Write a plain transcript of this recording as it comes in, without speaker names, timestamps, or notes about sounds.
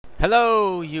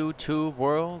Hello, YouTube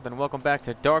world, and welcome back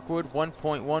to Darkwood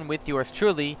 1.1 with yours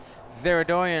truly,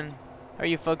 Zaradorian. How are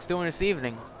you folks doing this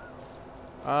evening?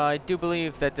 I do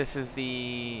believe that this is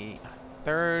the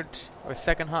third or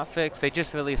second hotfix. They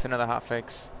just released another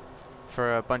hotfix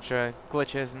for a bunch of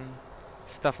glitches and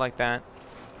stuff like that.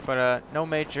 But no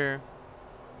major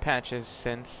patches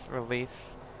since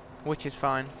release, which is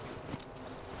fine.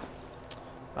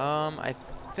 I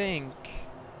think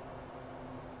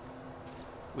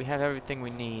we have everything we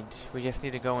need. We just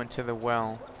need to go into the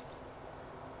well.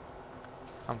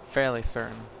 I'm fairly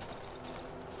certain.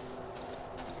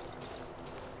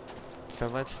 So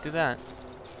let's do that.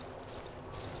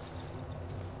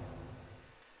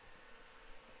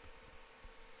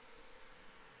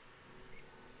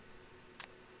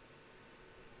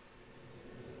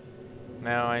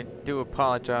 Now, I do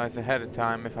apologize ahead of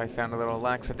time if I sound a little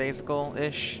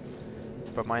lackadaisical-ish,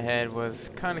 but my head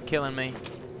was kind of killing me.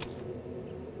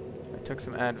 Took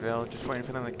some Advil, just waiting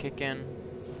for them to kick in.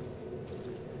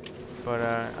 But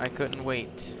I couldn't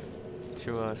wait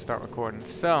to start recording,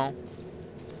 so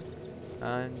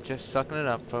I'm just sucking it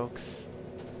up, folks.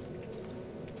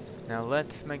 Now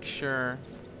let's make sure.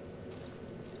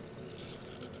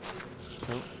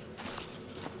 Oh,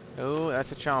 oh,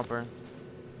 that's a chomper.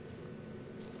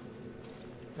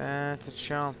 That's a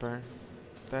chomper.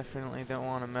 Definitely don't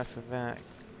want to mess with that.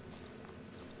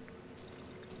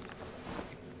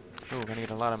 Ooh, we're gonna get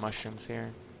a lot of mushrooms here.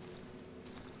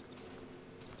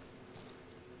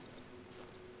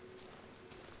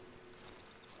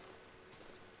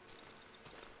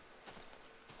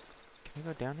 Can we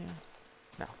go down here?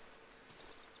 No.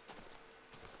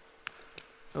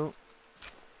 Oh.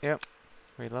 Yep.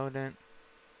 Reload it.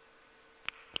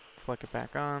 Flick it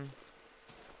back on.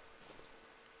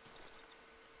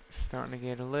 Starting to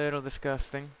get a little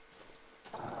disgusting.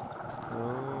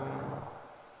 Oh.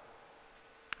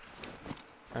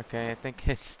 Okay, I think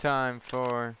it's time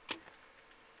for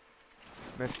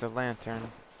Mr.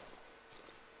 Lantern.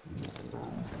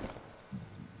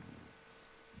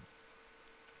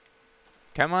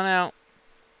 Come on out.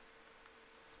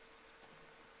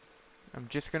 I'm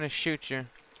just gonna shoot you.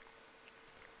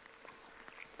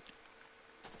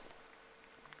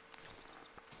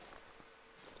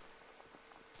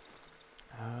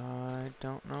 I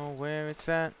don't know where it's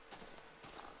at.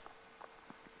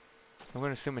 I'm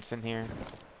gonna assume it's in here.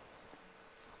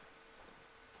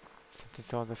 Since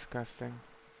it's all disgusting.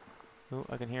 Ooh,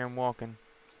 I can hear him walking.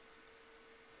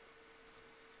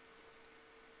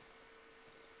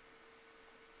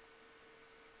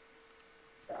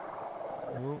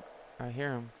 Ooh, I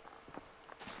hear him.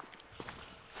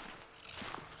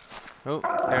 Oh,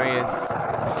 there he is.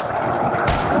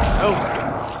 Oh!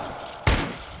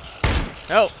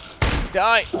 Oh!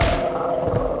 Die!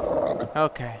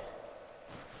 Okay.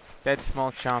 Dead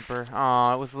small chomper.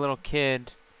 Aw, it was a little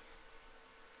kid.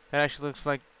 That actually looks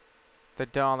like the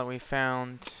doll that we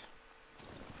found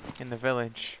in the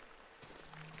village.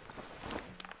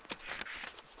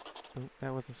 Ooh,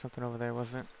 that wasn't something over there,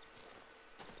 was it?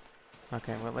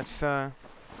 Okay, well let's pop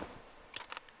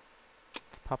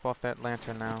off that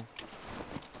lantern now.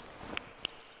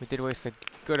 We did waste a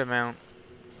good amount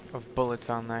of bullets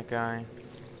on that guy,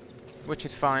 which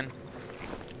is fine.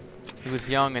 He was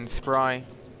young and spry.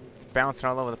 He's bouncing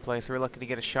all over the place. We were lucky to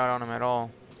get a shot on him at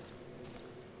all.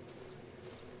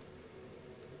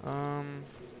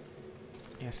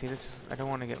 Yeah, see, this, I don't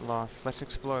want to get lost. Let's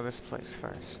explore this place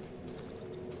first.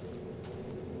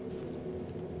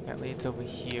 That leads over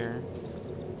here.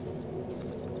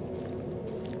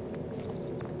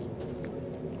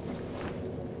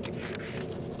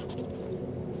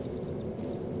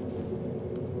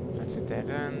 That's a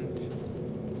dead end.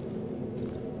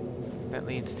 That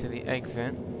leads to the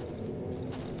exit.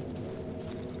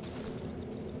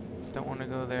 Don't want to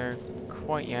go there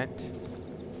quite yet.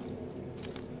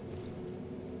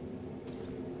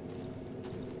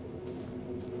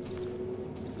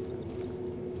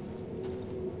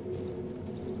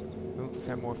 Is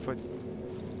that more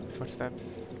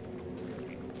footsteps?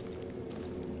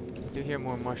 I do hear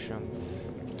more mushrooms.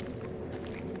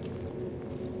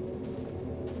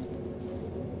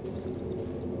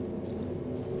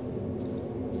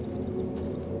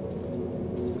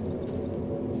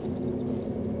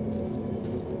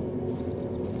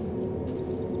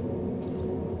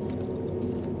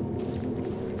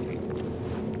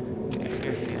 Okay,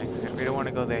 here's the exit. We don't want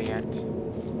to go there yet.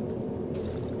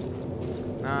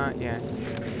 Not yet.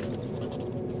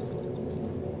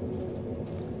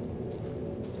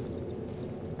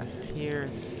 I hear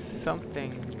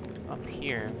something up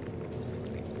here,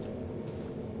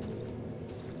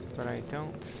 but I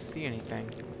don't see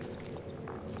anything.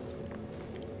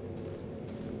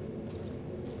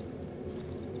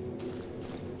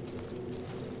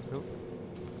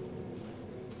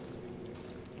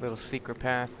 Little secret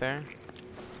path there.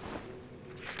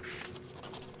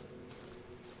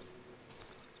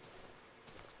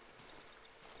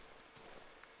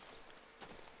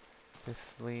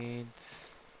 This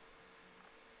leads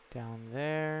down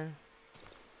there.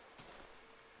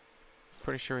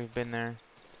 Pretty sure we've been there.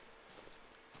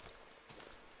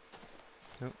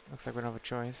 Oh, looks like we don't have a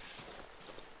choice.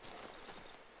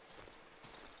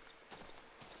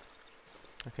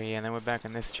 Okay, yeah, and then we're back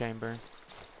in this chamber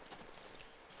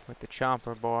with the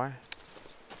chomper boy.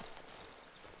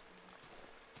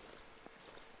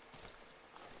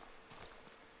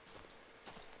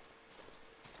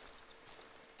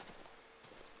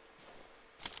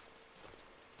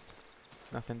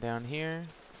 Nothing down here.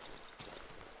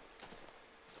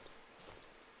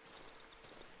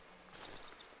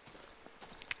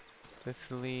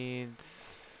 This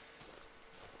leads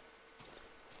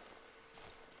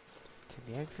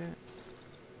to the exit.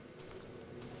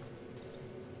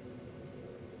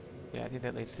 Yeah, I think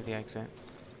that leads to the exit.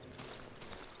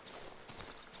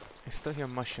 I still hear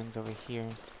mushrooms over here.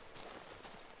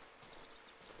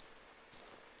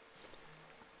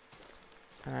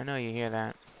 And I know you hear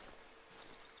that.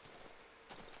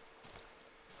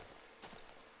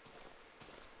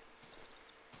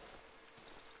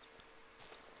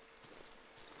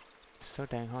 So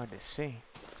dang hard to see.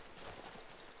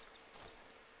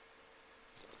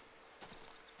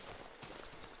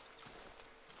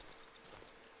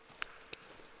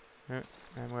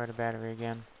 And we're out of battery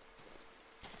again.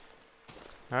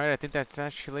 Alright, I think that's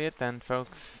actually it then,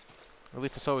 folks. At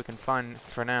least that's all we can find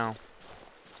for now.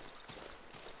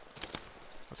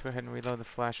 Let's go ahead and reload the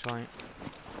flashlight.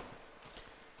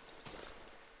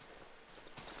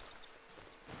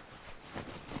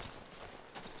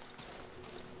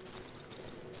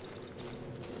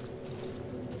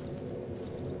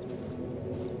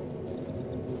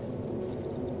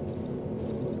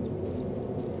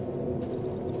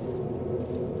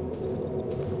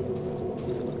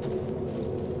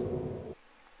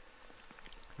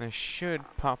 This should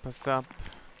pop us up.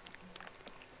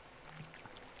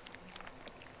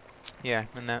 Yeah,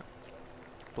 in that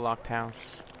blocked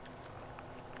house.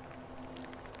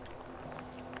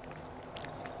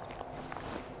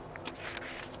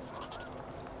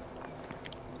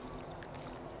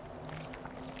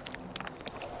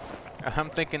 I'm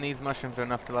thinking these mushrooms are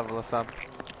enough to level us up.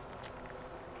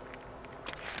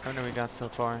 How many we got so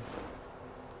far?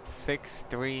 6,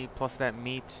 3, plus that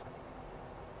meat.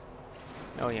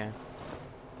 Oh yeah.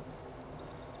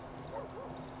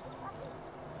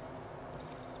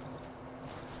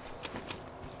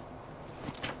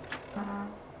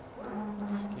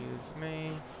 Excuse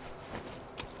me.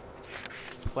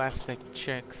 Plastic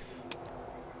chicks.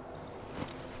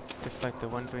 Just like the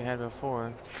ones we had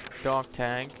before. Dog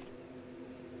tag.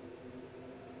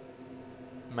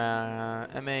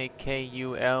 M-A-K-U-L-K-I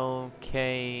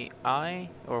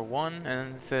or 1,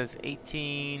 and it says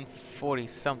 1840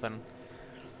 something.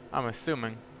 I'm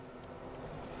assuming.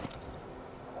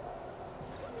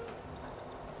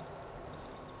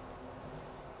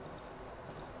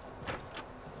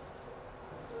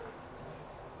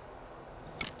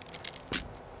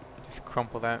 Just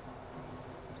crumple that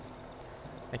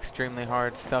extremely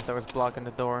hard stuff that was blocking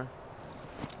the door.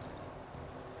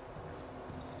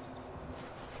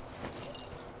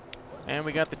 And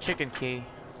we got the chicken key.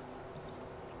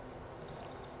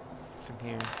 What's in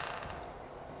here?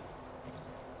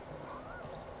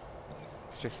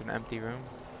 It's just an empty room.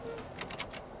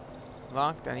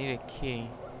 Locked? I need a key.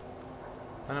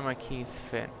 None of my keys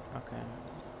fit. Okay.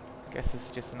 Guess this is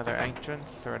just another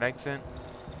entrance or an exit.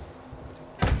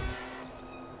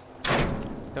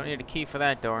 Don't need a key for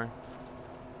that door.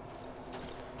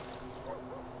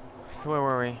 So where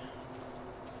were we?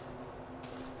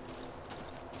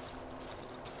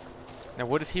 Now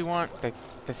what does he want?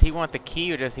 Does he want the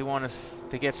key, or does he want us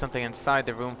to get something inside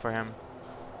the room for him?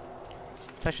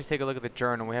 Let's actually take a look at the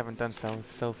journal. We haven't done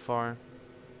so far.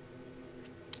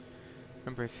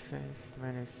 Remember his face. The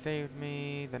man who saved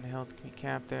me, then held me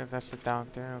captive. That's the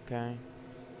doctor. Okay.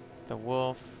 The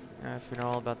wolf. Yes, we know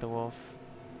all about the wolf.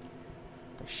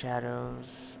 The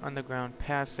shadows. Underground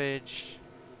passage.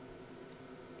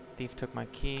 Thief took my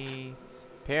key.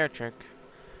 Patrick.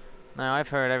 Now, I've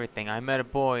heard everything. I met a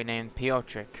boy named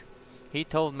Piotrek. He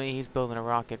told me he's building a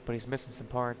rocket, but he's missing some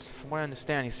parts. From what I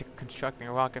understand, he's constructing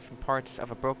a rocket from parts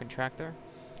of a broken tractor.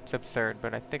 It's absurd,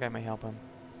 but I think I may help him.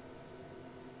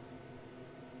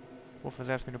 Wolf has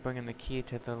asked me to bring him the key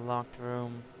to the locked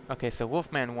room. Okay, so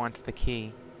Wolfman wants the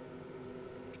key.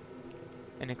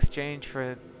 In exchange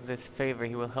for this favor,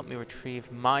 he will help me retrieve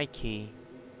my key.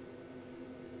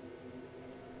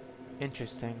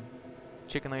 Interesting.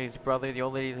 chicken lady's brother. The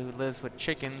old lady who lives with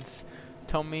chickens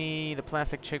told me the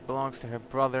plastic chick belongs to her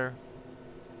brother,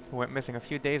 who went missing a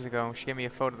few days ago. She gave me a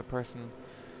photo of the person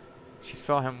she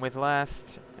saw him with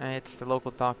last, and it's the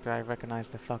local doctor. I recognize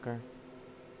the fucker.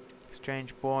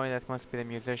 Strange boy, that must be the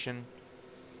musician.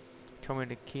 Told me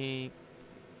the key.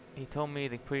 He told me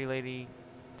the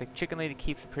chicken lady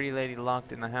keeps the pretty lady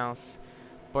locked in the house.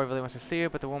 The boy really wants to see her,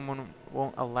 but the woman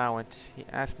won't allow it. He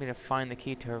asked me to find the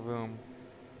key to her room.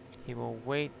 He will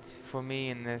wait for me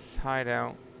in this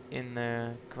hideout in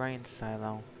the grain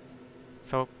silo.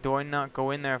 So, do I not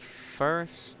go in there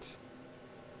first?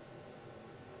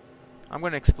 I'm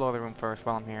going to explore the room first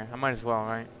while I'm here. I might as well,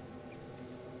 right?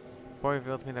 Boy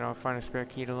revealed to me that I'll find a spare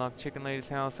key to lock chicken lady's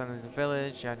house under the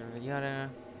village, yada yada yada.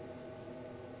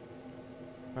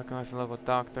 Recognized the local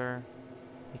doctor.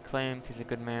 He claimed he's a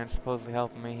good man, supposedly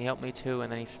helping me. He helped me too,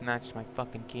 and then he snatched my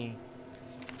fucking key.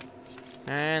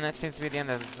 And that seems to be the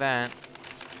end of that.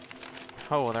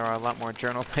 Oh, there are a lot more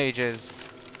journal pages.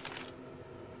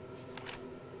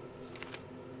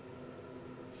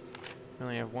 We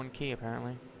only have one key,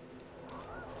 apparently.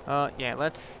 Yeah,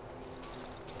 let's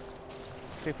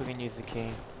see if we can use the key.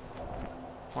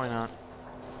 Why not?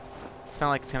 It's not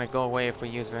like it's gonna go away if we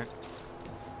use it.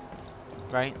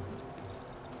 Right?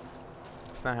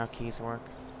 It's not how keys work.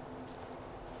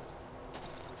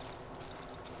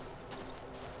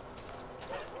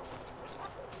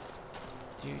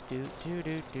 Do do do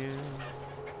do do.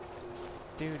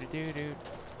 Do do do do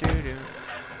do do.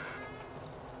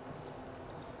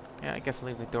 Yeah, I guess I'll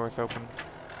leave the doors open.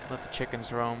 Let the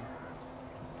chickens roam.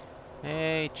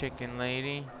 Hey, chicken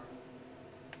lady.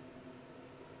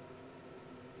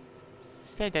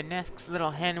 Say the next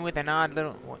little hen with an odd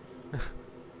little... What?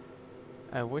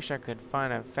 I wish I could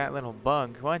find a fat little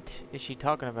bug. What is she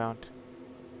talking about?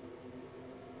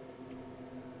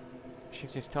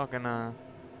 She's just talking,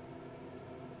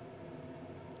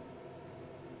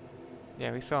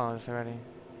 Yeah, we saw this already.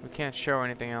 We can't show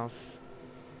anything else.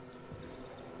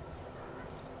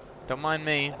 Don't mind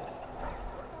me.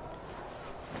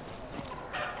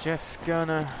 Just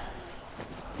gonna...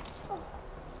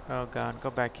 Oh god, go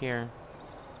back here.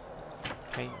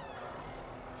 Okay.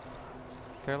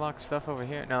 Is there locked stuff over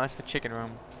here? No, that's the chicken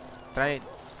room. Did I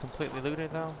completely loot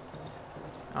it though?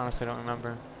 Honestly, I don't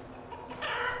remember.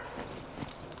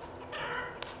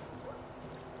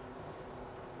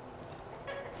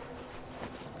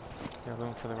 Got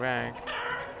room for the rag.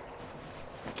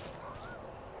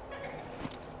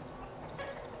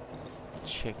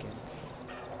 Chickens.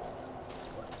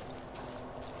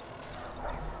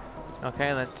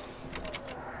 Okay, let's...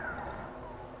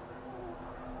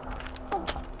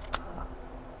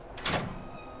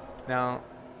 Now...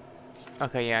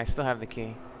 Okay, yeah, I still have the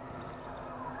key.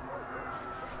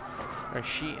 A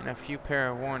sheet and a few pair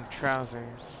of worn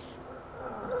trousers.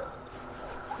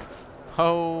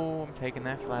 Oh, I'm taking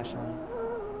that flashlight.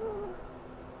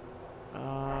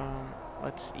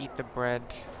 Let's eat the bread.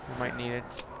 We might need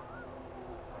it.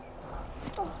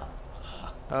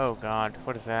 Oh god,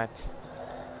 what is that?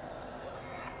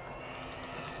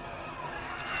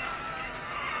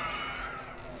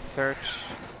 Search.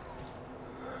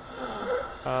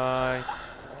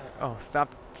 Oh,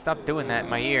 stop doing that in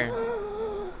my ear.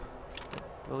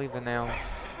 Believe the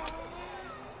nails.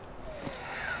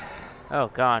 Oh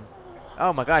god.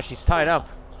 Oh my god, she's tied up.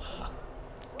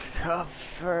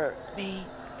 Cover me,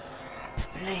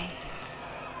 please.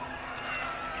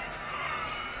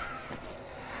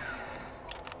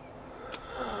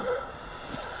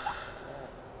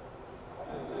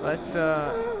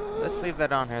 Let's leave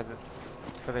that on her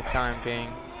for the time being.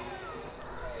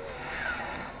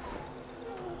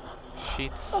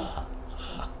 Sheets.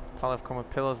 Pile of chrome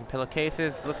pillows and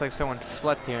pillowcases. Looks like someone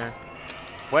slept here.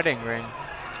 Wedding ring.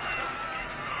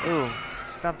 Ooh,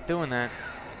 stop doing that.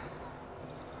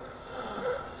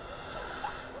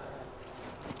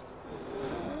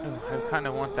 Ooh, I kind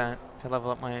of want that to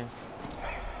level up my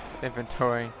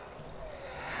inventory.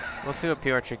 We'll see what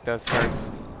PR Trick does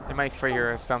first. It might free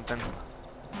her or something.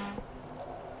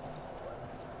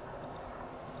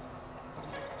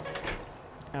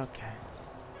 Okay.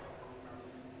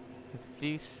 Have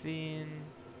you seen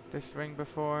this ring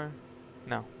before?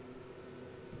 No.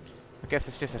 I guess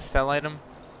it's just a sell item.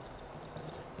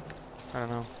 I don't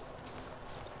know.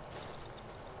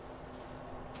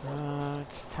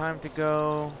 It's time to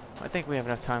go. I think we have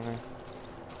enough time to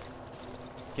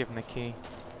give him the key.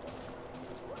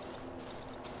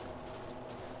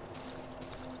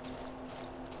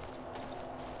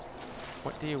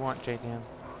 What do you want, JDM?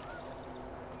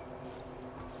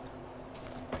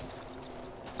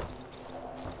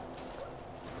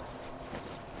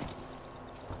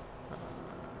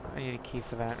 I need need a key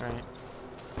for that, right?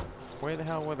 Where the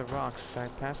hell were the rocks? Did I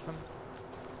pass them?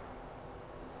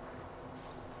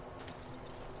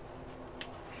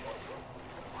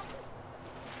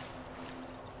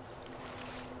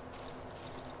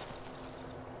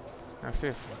 No,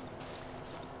 seriously.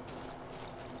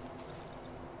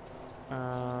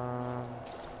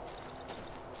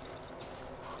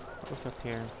 What's up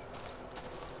here?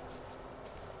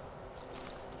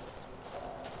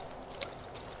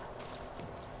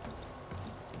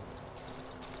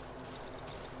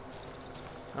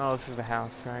 Oh, this is the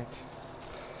house, right?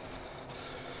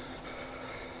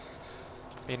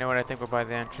 You know what? I think we're by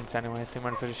the entrance anyway, so we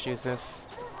might as well just use this.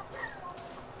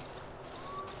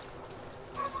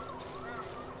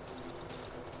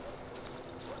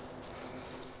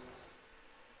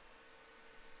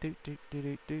 Do do do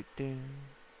do do do.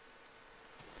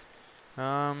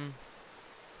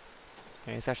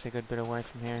 Okay, it's actually a good bit away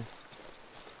from here.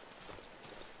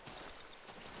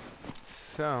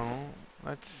 So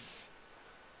let's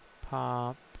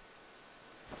pop.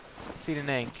 Let's eat an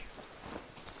egg.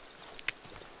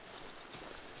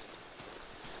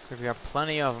 We've got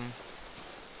plenty of them.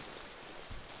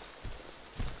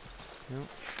 Nope.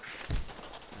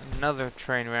 Another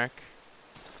train wreck.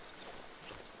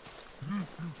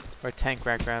 Or tank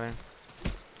wreck, rather.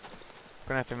 I'm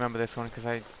gonna have to remember this one because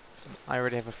I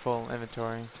already have a full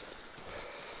inventory.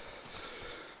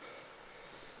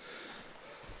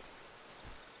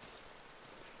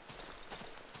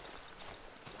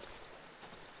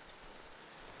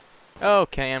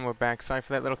 Okay, and we're back. Sorry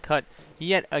for that little cut.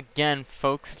 Yet again,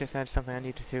 folks, just had something I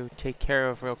needed to take care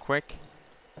of real quick.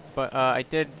 But I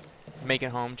did make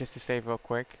it home just to save real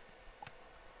quick.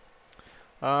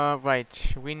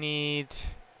 Right, we need...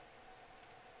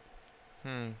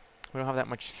 we don't have that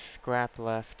much scrap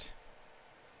left.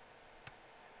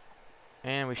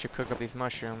 And we should cook up these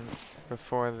mushrooms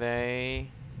before they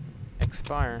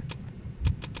expire.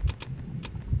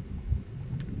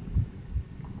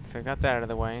 So I got that out of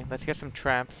the way. Let's get some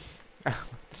traps.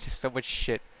 It's just so much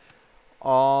shit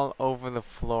all over the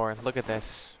floor. Look at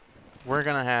this. We're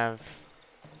gonna have...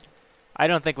 I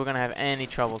don't think we're gonna have any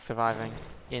trouble surviving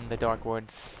in the dark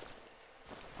woods,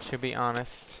 to be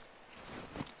honest.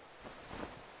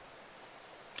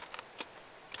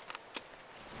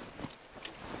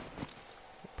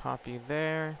 Pop you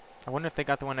there. I wonder if they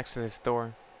got the one next to this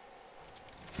door.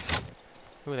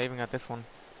 Ooh, they even got this one.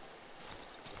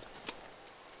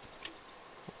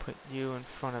 We'll put you in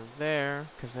front of there,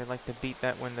 because they like to beat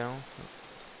that window.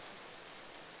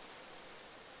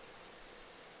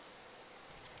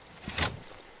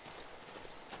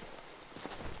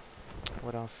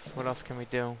 What else? What else can we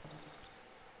do?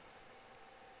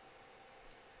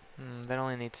 That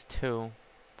only needs 2.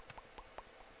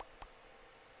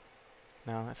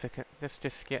 No, let's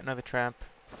just get another trap.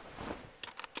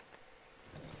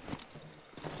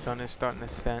 The sun is starting to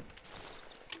set.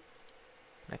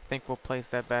 I think we'll place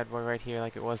that bad boy right here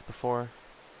like it was before.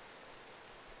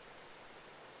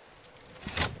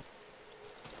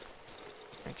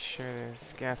 Make sure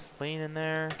there's gasoline in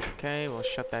there. Okay, we'll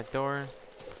shut that door.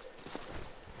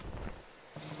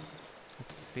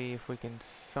 Let's see if we can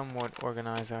somewhat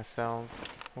organize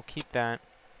ourselves. We'll keep that.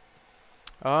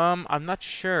 I'm not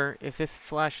sure if this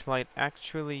flashlight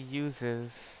actually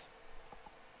uses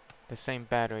the same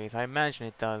batteries. I imagine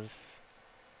it does.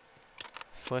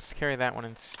 So let's carry that one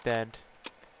instead.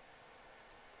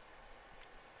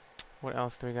 What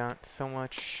else do we got? So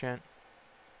much shit.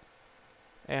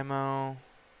 Ammo,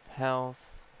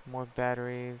 health, more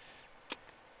batteries.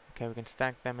 Okay, we can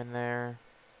stack them in there.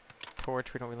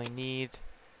 Torch we don't really need.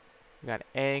 We got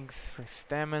eggs for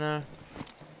stamina.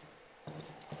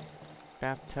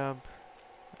 Bathtub.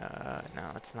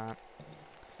 No, it's not.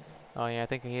 Oh yeah, I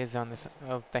think he is on this.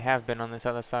 Oh, they have been on this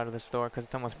other side of the store because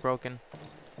it's almost broken.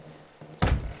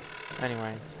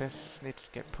 Anyway, this needs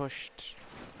to get pushed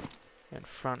in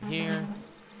front here.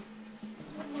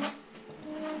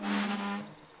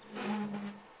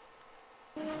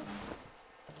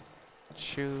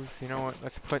 Shoes. You know what?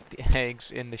 Let's put the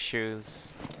eggs in the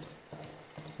shoes.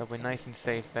 They'll be nice and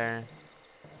safe there.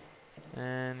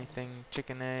 Anything?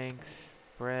 Chicken eggs,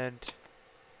 bread,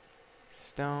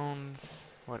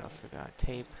 stones. What else we got?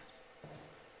 Tape,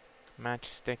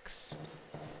 matchsticks.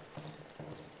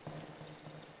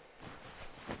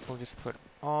 We'll just put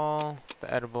all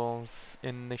the edibles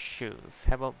in the shoes.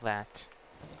 How about that?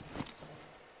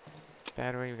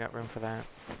 Battery, we got room for that.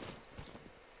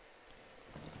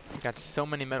 We got so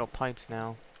many metal pipes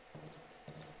now.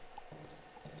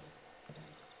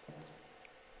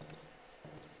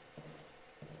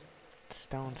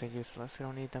 Stones are useless. We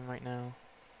don't need them right now.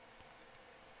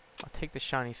 I'll take the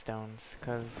shiny stones,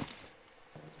 because...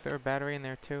 Is there a battery in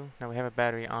there too? No, we have a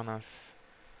battery on us.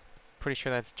 Pretty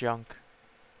sure that's junk.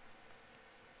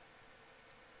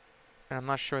 And I'm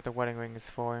not sure what the wedding ring is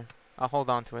for. I'll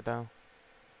hold on to it though.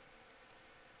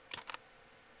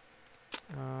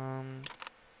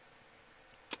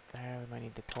 There, we might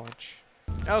need the torch.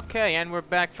 Okay, and we're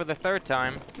back for the third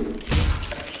time.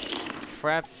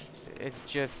 Fraps, it's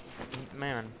just...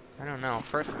 Man, I don't know.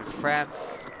 First it was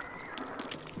Fraps.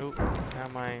 Oop, now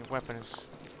my weapon is...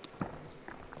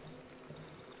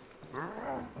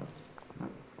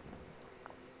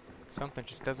 Something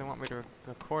just doesn't want me to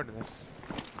record this.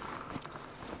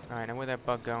 Alright, now where'd that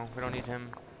bug go? We don't need him.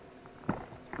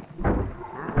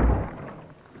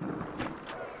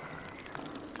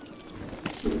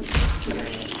 There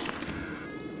he is.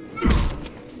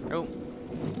 Oh.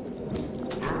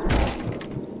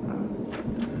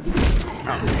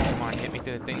 Oh, come on, hit me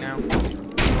through the thing now.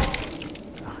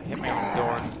 Oh, hit me on the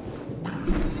door.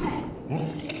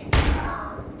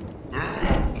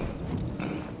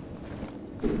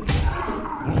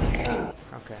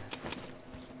 Okay.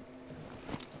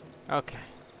 Okay,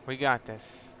 we got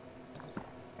this.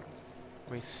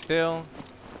 We still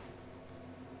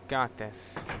got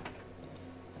this.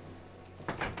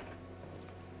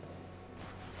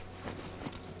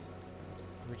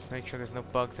 We just make sure there's no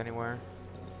bugs anywhere.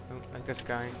 Ooh, like this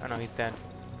guy. Oh no, he's dead.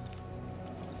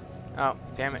 Oh,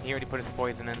 damn it, he already put his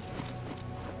poison in.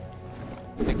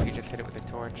 I think we could just hit it with the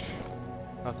torch.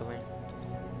 Luckily.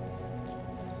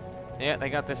 Yeah, they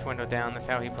got this window down. That's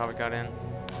how he probably got in.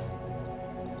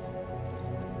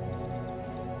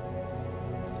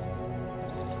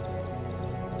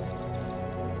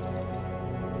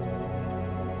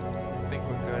 I think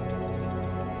we're good.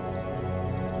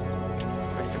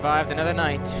 We survived another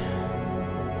night.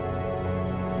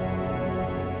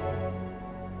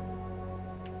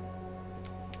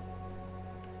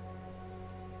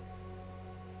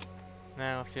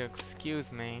 Now, if you'll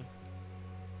excuse me,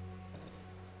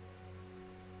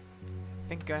 I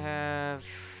think I have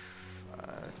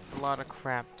a lot of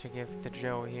crap to give to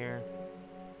Joe here.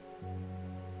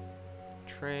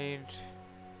 Trade.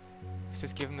 Let's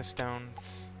just give him the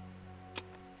stones.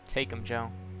 Take him,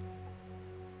 Joe.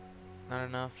 Not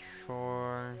enough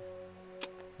for...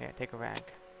 Yeah, take a rag.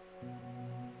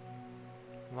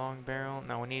 Long barrel.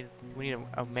 No, we need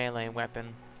a melee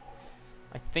weapon.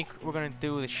 I think we're gonna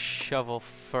do the shovel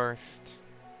first.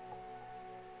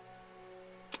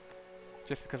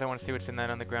 Just because I want to see what's in that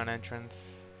underground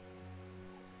entrance.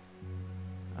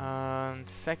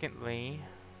 Secondly...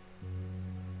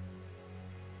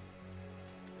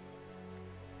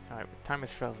 Alright, time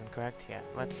is frozen, correct? Yeah,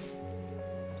 let's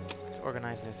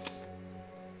organize this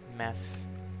mess.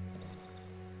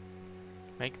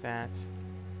 Make that.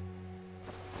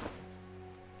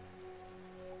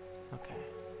 Okay.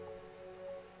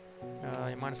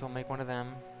 You might as well make one of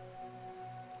them.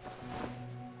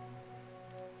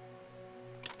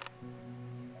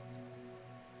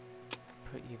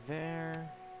 Put you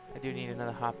there. I do need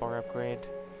another hotbar upgrade.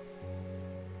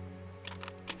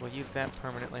 We'll use that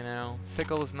permanently now.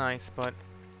 Sickle is nice, but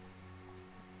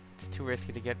it's too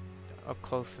risky to get up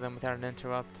close to them without an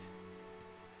interrupt.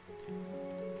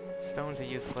 Stones are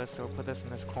useless, so we'll put this in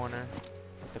this corner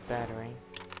with the battery.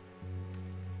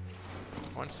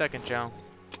 1 second, Joe.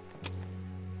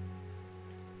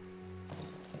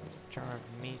 Jar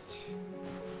of meat.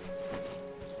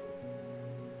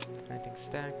 Anything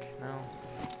stack? No.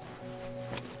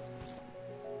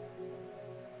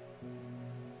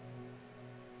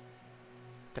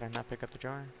 Did I not pick up the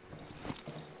jar?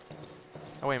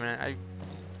 Oh, wait a minute. I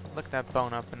looked that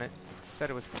bone up and it said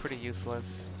it was pretty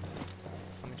useless.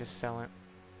 So let me just sell it.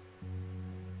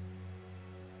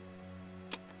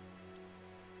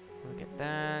 We'll get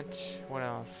that. What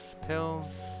else?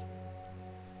 Pills.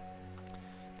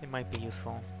 They might be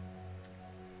useful.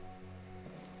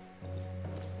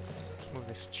 Let's move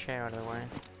this chair out of the way.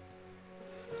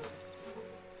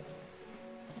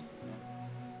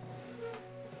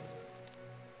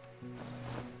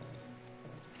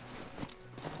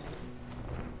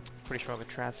 Pretty sure all the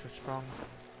traps were sprung.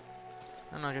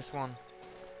 Oh no, just one.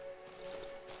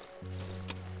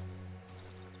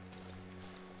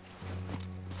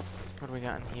 What do we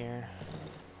got in here?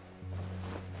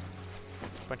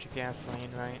 Bunch of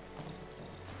gasoline, right?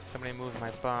 Somebody moved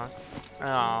my box.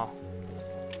 Oh.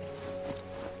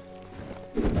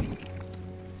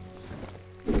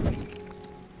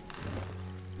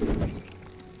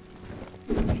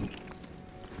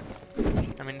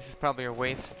 I mean, this is probably a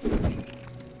waste,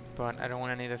 but I don't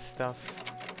want any of this stuff.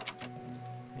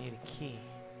 I need a key.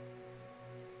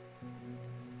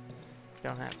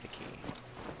 Don't have the key.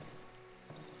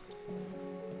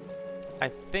 I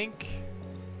think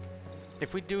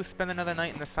if we do spend another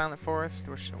night in the Silent Forest,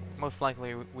 which most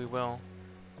likely we will,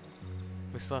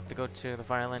 we still have to go to the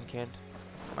Violin Kid.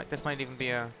 This might even be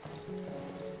a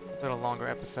little longer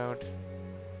episode,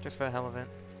 just for the hell of it.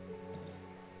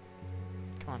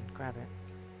 Come on, grab it.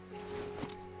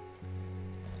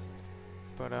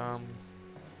 But,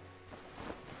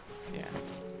 yeah.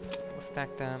 We'll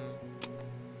stack them.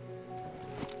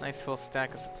 Nice full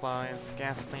stack of supplies.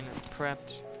 Gasoline is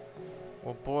prepped.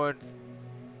 We'll board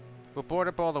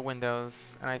up all the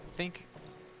windows, and I think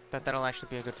that that'll actually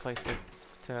be a good place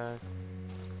to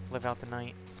live out the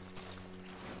night.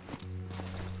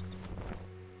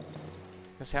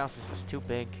 This house is just too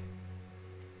big.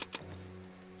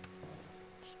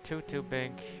 It's too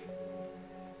big.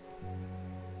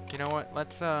 You know what?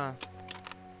 Let's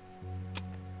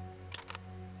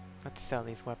sell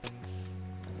these weapons.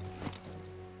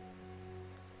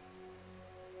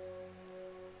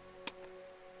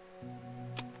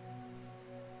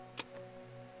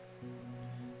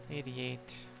 $88.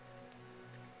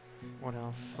 What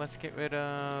else? Let's get rid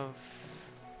of...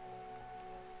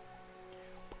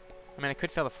 I mean, I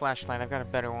could sell the flashlight. I've got a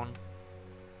better one.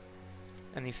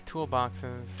 And these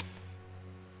toolboxes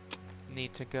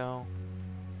need to go.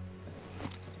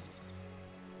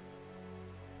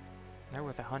 They're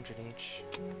worth 100 each.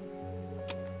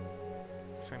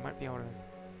 So we might be able to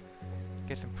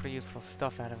get some pretty useful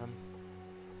stuff out of them.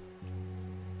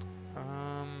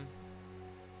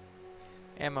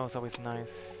 Ammo is always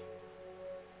nice.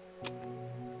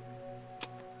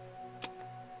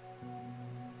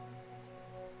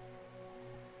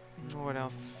 What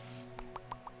else?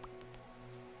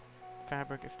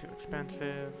 Fabric is too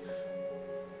expensive.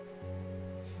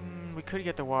 We could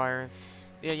get the wires.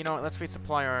 Yeah, you know what? Let's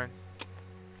resupply our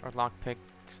lockpick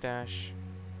stash.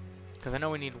 Because I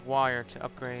know we need wire to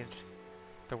upgrade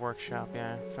the workshop,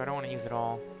 yeah. So I don't want to use it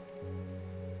all.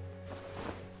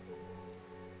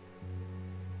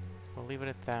 We'll leave it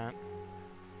at that.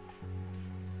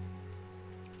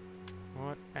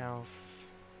 What else?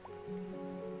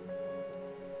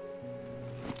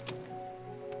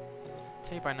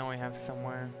 Tape I know we have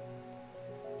somewhere.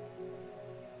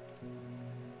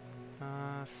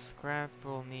 Scrap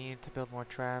we'll need to build more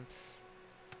traps.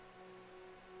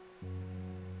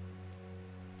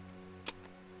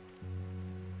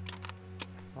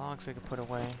 Logs we could put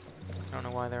away. I don't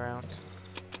know why they're out.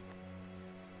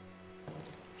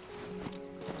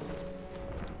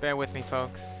 Bear with me,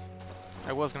 folks.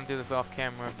 I was gonna do this off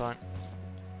camera, but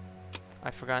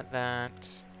I forgot that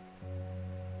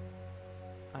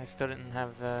I still didn't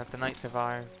have the night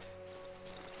survived.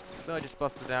 So I just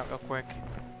busted it out real quick.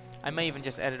 I may even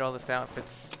just edit all this out if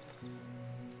it's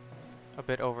a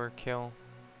bit overkill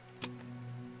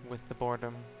with the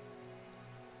boredom.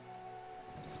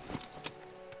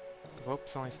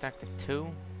 Ropes only stacked at 2?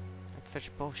 That's such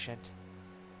bullshit.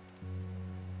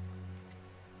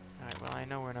 Alright, well I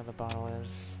know where another bottle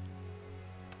is.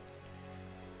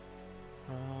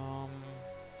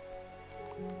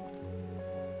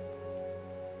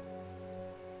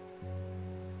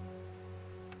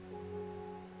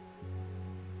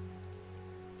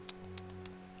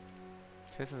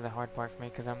 This is the hard part for me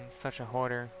because I'm such a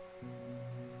hoarder. I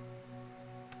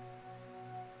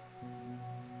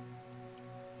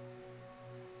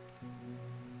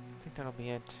think that'll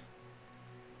be it.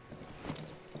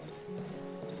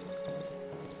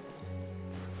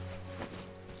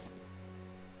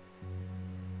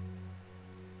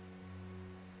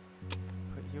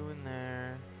 Put you in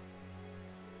there.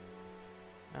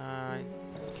 I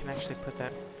can actually put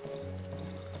that,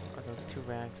 or those 2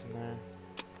 rags in there.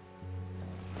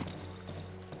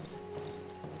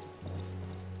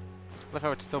 Love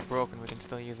how it's still broken, we can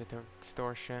still use it to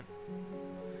store shit.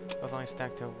 I was only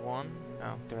stacked to 1?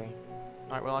 Oh, 3.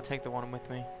 Alright, well I'll take the 1 with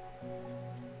me.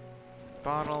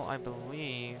 Bottle, I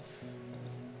believe...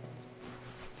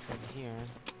 it's in here.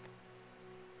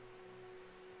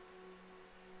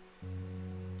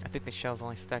 I think the shells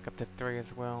only stack up to 3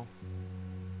 as well.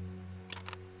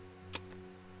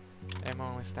 Ammo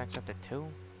only stacks up to 2?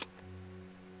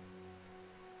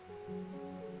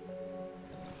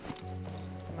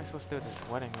 What am I supposed to do with this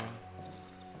wedding ring?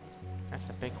 That's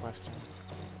a big question.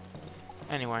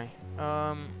 Anyway,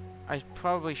 I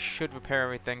probably should repair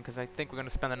everything because I think we're gonna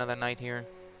spend another night here.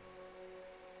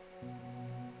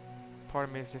 Part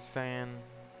of me is just saying,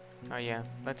 oh yeah,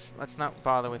 let's not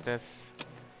bother with this.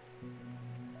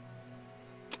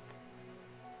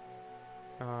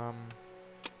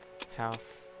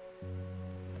 House.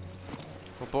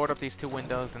 We'll board up these 2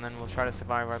 windows and then we'll try to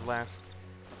survive our last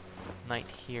night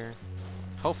here.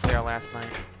 Hopefully our last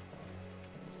night.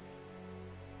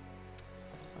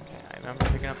 remember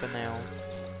picking up the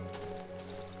nails.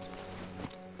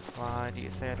 Why do you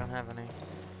say I don't have any?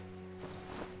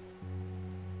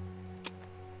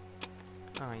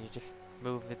 Oh, you just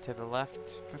moved it to the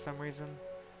left for some reason?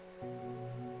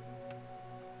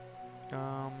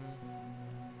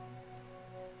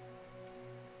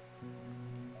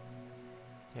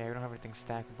 Yeah, we don't have anything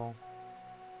stackable.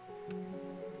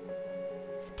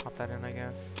 Just pop that in, I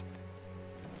guess.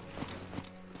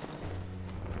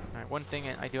 Alright, one thing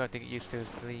I do have to get used to is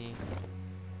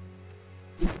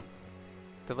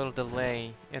the little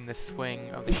delay in the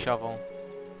swing of the shovel.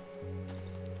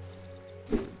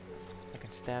 I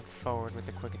can stab forward with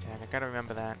the quick attack. I gotta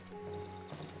remember that.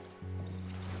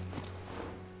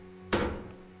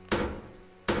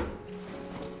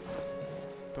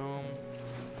 Boom.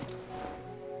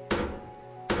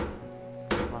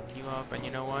 Lock you up, and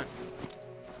you know what?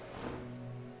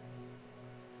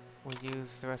 We'll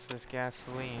use the rest of this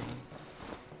gasoline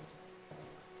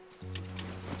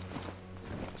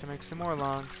to make some more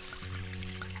logs.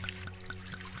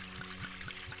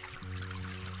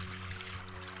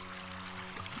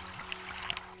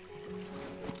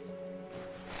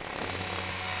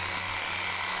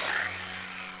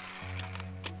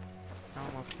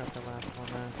 Almost got the last one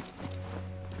there.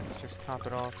 Let's just top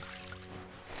it off.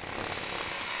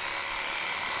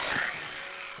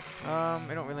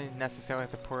 We don't really necessarily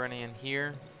have to pour any in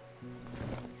here.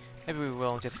 Maybe we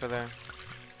will just for the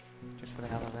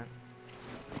hell of it.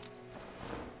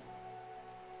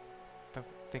 Don't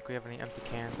think we have any empty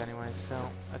cans anyway, so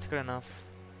that's good enough.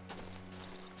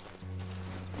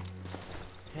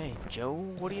 Hey, Joe,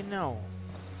 what do you know?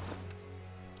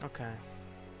 Okay.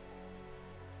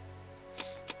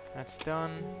 That's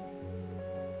done.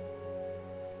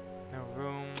 No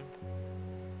room.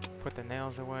 Put the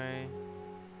nails away.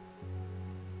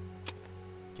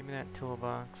 Give me that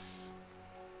toolbox.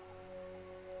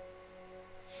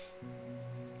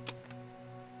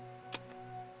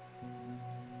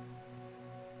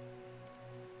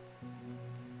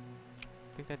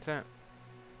 I think that's it.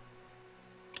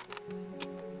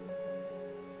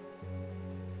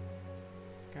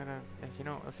 You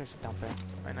know, let's just dump it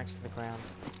right next to the ground.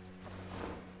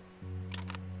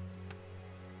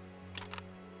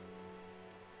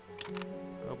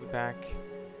 We'll be back.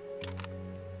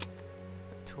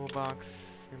 The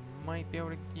toolbox we might be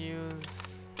able to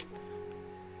use.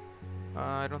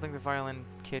 I don't think the violin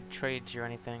kid trades you or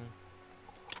anything.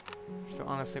 So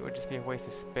honestly, it would just be a waste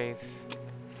of space.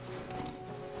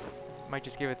 Might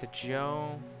just give it to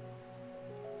Joe.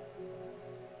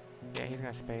 Yeah, he's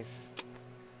got space.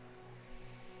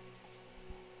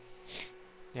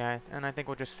 Yeah, and I think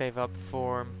we'll just save up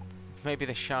for maybe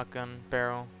the shotgun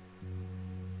barrel.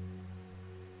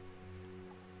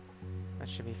 That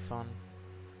should be fun.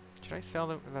 Should I sell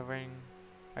the ring?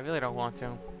 I really don't want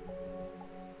to.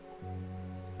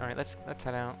 Alright, let's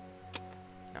head out.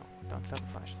 No, don't sell the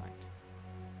flashlight.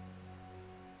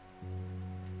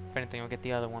 If anything, we'll get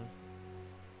the other one.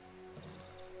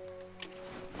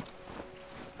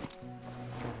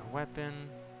 Got a weapon.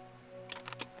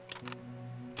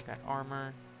 Got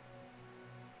armor.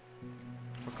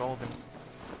 We're golden.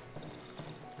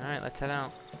 Alright, let's head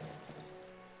out.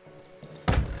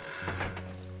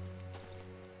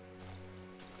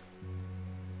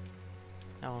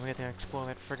 Oh, we have to explore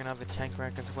that friggin' other tank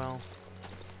rack as well.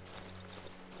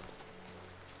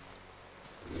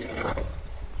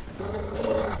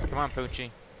 Come on, Poochie.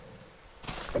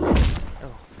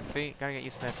 Oh, see? Gotta get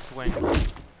used to that swing.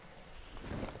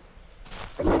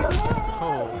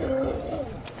 Oh.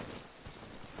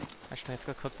 Actually, let's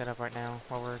go cook that up right now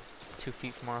while we're 2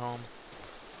 feet from our home.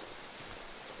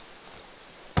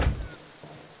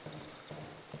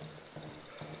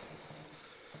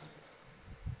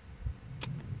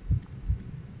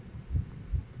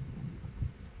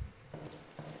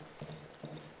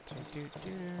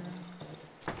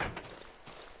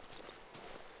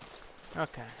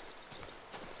 Okay.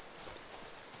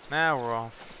 Now we're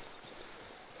off.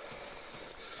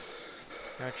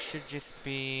 Now it should just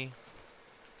be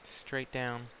straight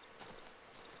down.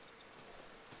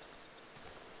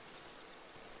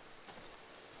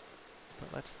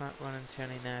 But let's not run into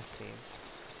any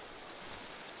nasties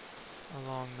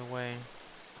along the way.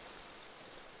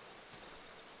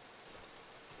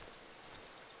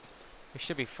 We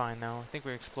should be fine now. I think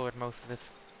we explored most of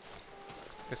this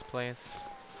place.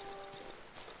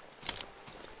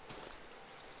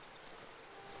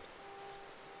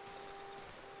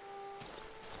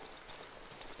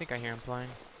 I think I hear him playing.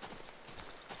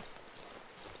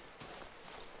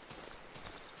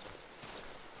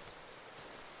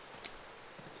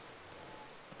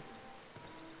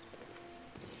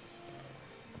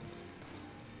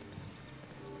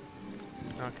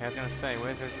 Okay, I was gonna say,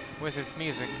 where's his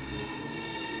music?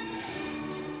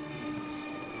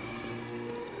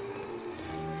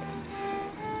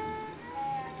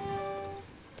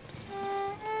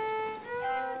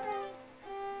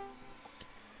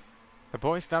 The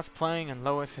boy stops playing and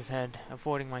lowers his head,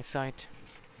 avoiding my sight.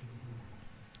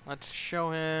 Let's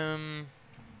show him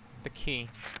the key.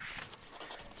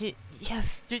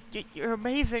 Yes, you're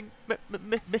amazing,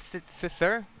 Mr.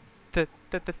 Sir.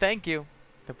 Thank you.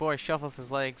 The boy shuffles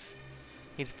his legs.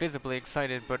 He's visibly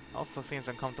excited, but also seems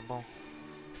uncomfortable.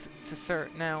 Sir,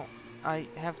 now, I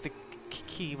have the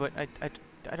key, but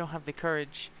I don't have the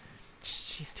courage.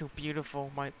 She's too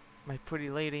beautiful, my pretty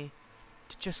lady.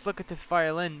 Just look at this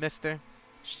violin, mister.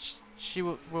 She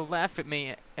will laugh at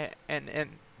me, and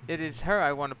it is her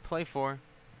I want to play for.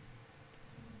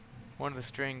 One of the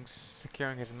strings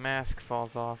securing his mask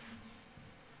falls off,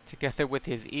 together with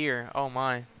his ear. Oh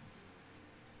my.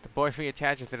 The boy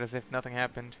reattaches it as if nothing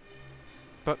happened.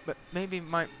 But maybe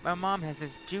my mom has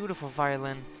this beautiful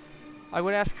violin. I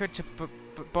would ask her to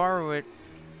borrow it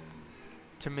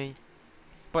to me,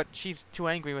 but she's too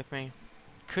angry with me.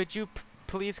 Could you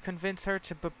please convince her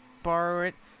to borrow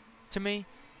it to me?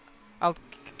 I'll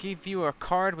give you a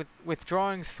card with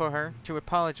drawings for her to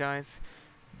apologize.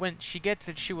 When she gets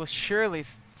it, she will surely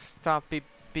stop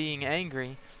being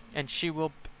angry, and she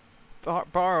will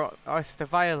borrow us the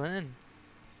violin.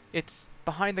 It's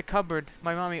behind the cupboard.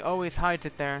 My mommy always hides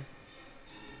it there.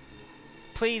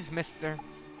 Please, mister,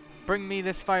 bring me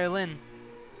this violin.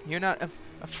 You're not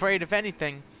afraid of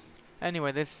anything.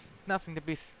 Anyway, there's nothing to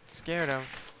be scared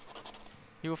of.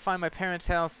 You will find my parents'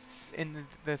 house in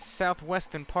the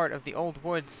southwestern part of the old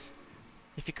woods.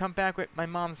 If you come back with my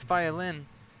mom's violin,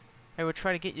 I will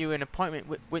try to get you an appointment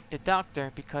with the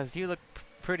doctor because you look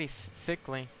pretty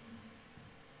sickly.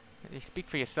 You speak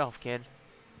for yourself, kid.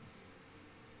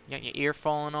 You got your ear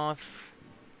falling off.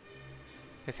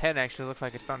 His head actually looks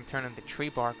like it's starting to turn into tree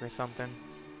bark or something.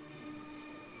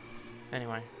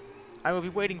 Anyway, I will be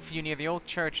waiting for you near the old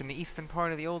church in the eastern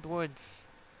part of the old woods.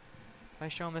 Did I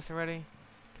show him this already?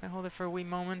 Can I hold it for a wee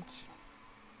moment?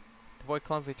 The boy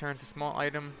clumsily turns a small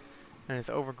item in his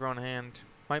overgrown hand.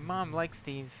 My mom likes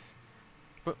these.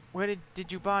 But where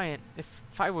did you buy it? If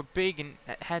I were big and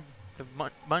had the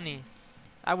money,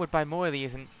 I would buy more of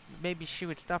these, and maybe she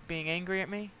would stop being angry at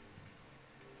me?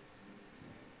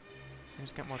 I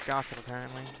just got more gossip,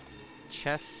 apparently.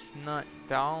 Chestnut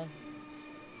doll?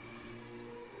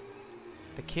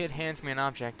 The kid hands me an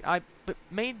object. I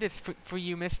made this for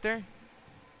you, mister.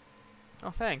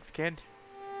 Oh, thanks, kid.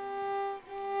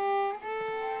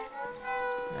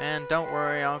 And don't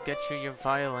worry, I'll get you your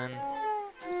violin.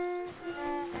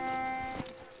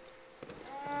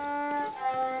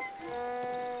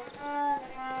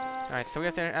 Alright, so we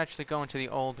have to actually go into the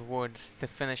old woods to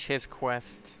finish his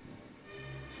quest.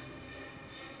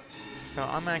 So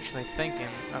I'm actually thinking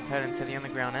of heading to the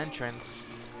underground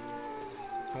entrance.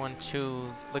 1,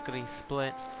 2, lickety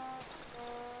split.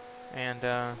 And,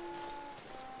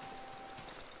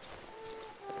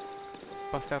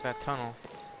 bust out that tunnel.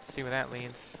 See where that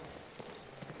leads.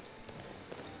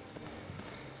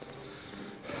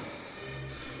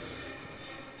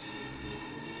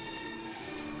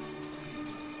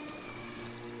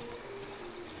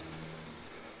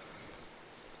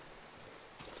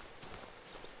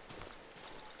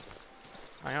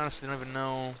 I honestly don't even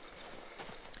know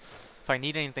if I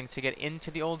need anything to get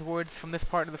into the old woods from this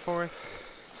part of the forest.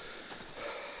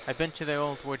 I've been to the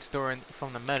old woods door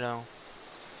from the meadow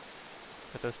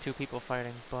with those two people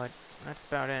fighting, but that's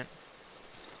about it.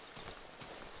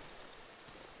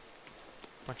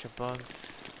 Bunch of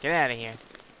bugs. Get out of here.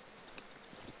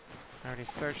 I already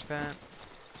searched that.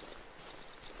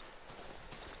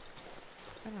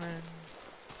 Come on.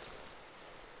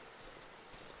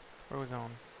 Where are we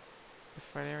going? This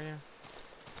right area?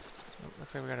 Oh,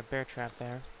 looks like we got a bear trap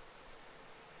there.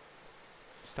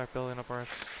 Start building up our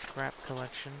scrap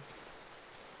collection.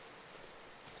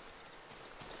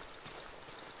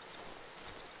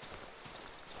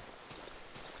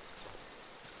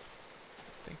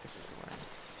 I think this is the way.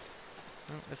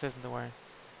 No, this isn't the way.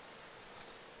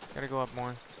 Gotta go up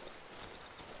more.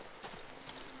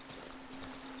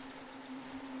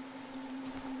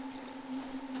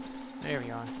 There we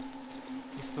are.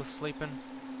 You still sleeping?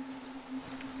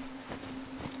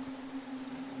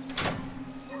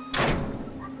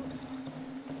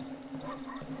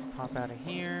 Pop out of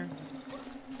here.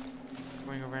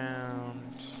 Swing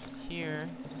around here.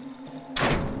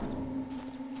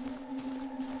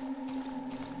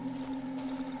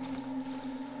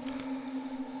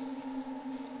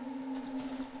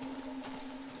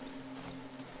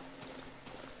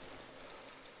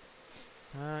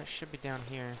 should be down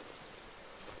here.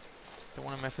 Don't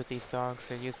want to mess with these dogs.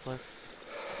 They're useless.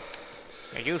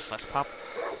 You're useless, pup.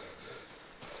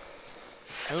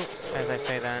 Oh, as I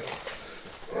say that,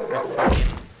 I fucking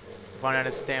run out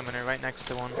of stamina right next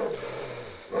to one.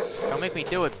 Don't make me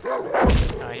do it.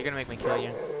 Alright, you're gonna make me kill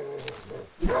you.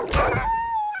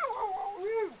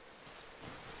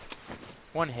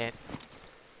 One hit.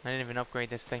 I didn't even upgrade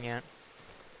this thing yet.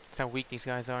 That's how weak these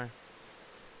guys are.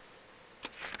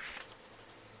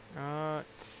 It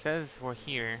says we're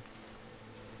here.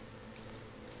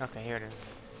 Okay, here it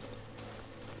is.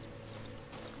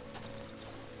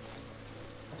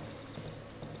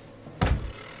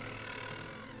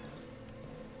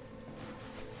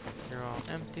 They're all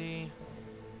empty.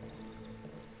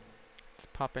 Let's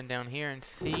pop in down here and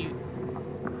see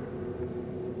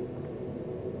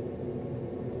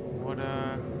what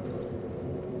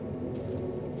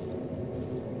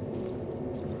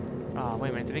oh, wait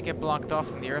a minute, did it get blocked off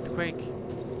from the earthquake?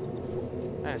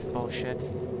 That is bullshit. I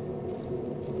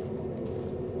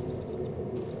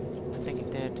think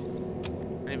it did. I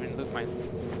didn't even loot my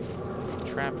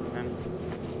trap from him.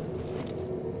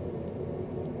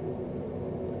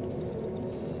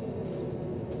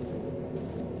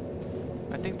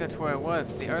 I think that's where it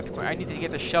was, the earthquake. I needed to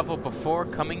get the shovel before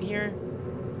coming here.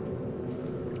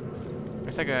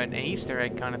 It's like an Easter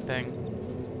egg kind of thing.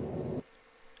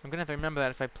 I'm gonna have to remember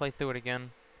that if I play through it again.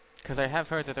 Because I have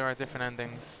heard that there are different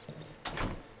endings.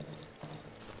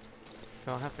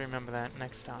 So I'll have to remember that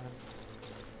next time.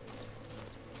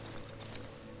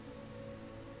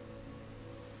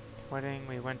 Wedding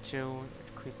we went to,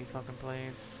 creepy fucking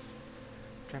place.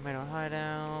 Tornado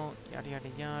hideout, yada yada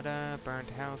yada,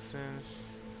 burned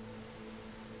houses.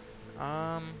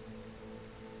 Yeah,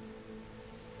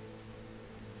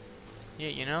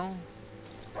 you know?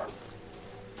 I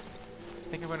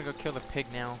think I'm gonna go kill the pig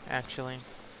now, actually.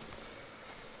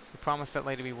 We promised that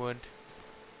lady we would.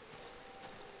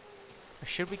 Or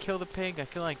should we kill the pig? I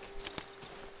feel like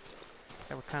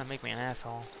that would kind of make me an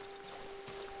asshole.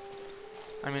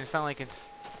 I mean, it's not like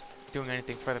it's doing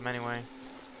anything for them anyway.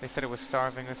 They said it was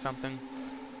starving or something.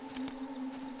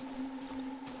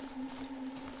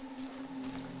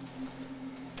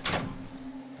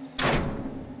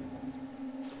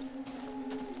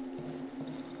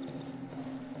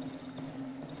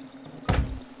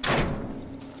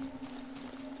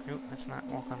 Nope, let's not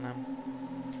walk on them.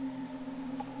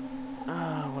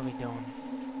 What are we doing?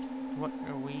 What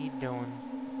are we doing?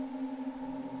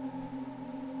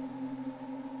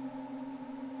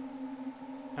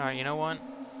 Alright, you know what?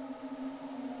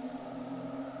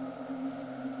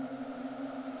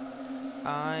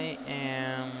 I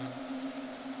am...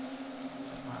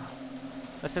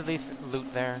 Let's at least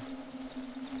loot there.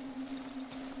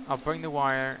 I'll bring the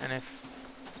wire, and if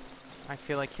I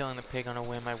feel like killing the pig on a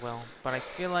whim, I will. But I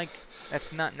feel like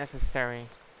that's not necessary.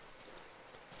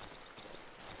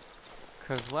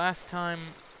 Because last time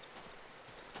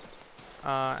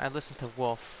I listened to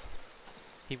Wolf.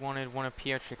 He wanted one of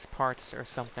Pietrik's parts or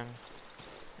something.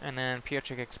 And then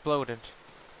Pietrik exploded.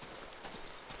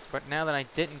 But now that I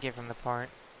didn't give him the part,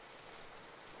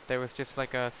 there was just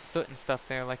like a soot and stuff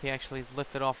there, like he actually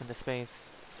lifted off into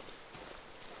space.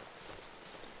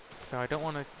 So I don't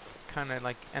want to kind of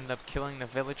like end up killing the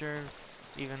villagers,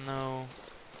 even though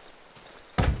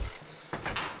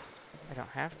I don't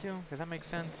have to. Does that make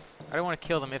sense? I don't want to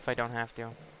kill them if I don't have to.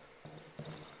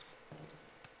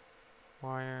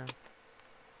 Wire.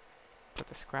 Put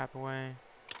the scrap away.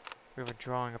 We have a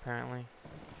drawing apparently.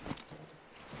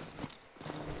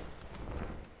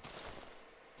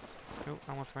 Oh,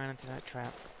 almost ran into that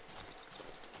trap.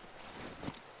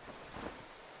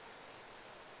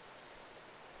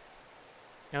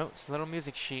 Oh, it's a little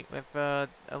music sheet with a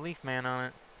leaf man on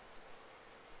it.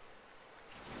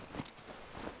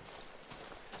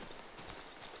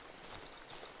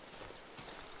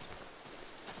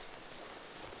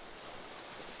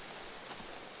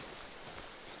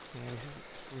 Yeah,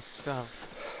 we still have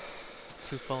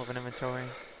too full of an inventory.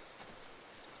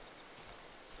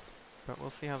 But we'll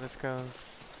see how this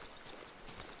goes.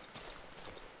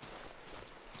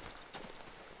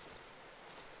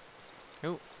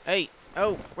 Oh, hey!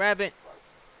 Oh, rabbit!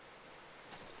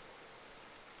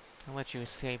 I'll let you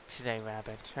escape today,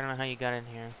 rabbit. I don't know how you got in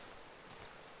here.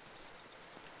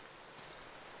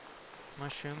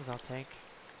 Mushrooms, I'll take.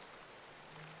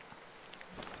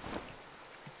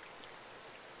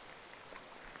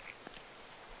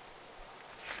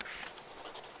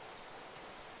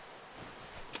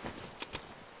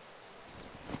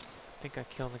 I think I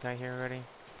killed the guy here already.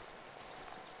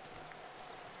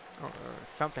 Or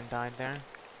something died there.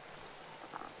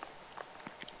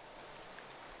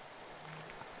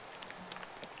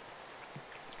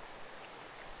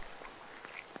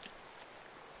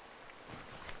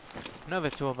 Another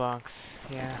toolbox.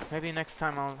 Yeah, maybe next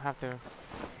time I'll have to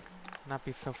not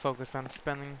be so focused on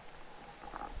spending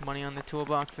money on the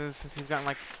toolboxes, since we've gotten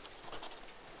like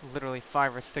literally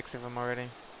 5 or 6 of them already.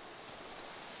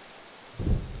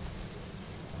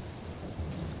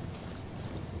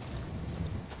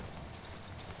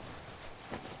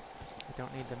 I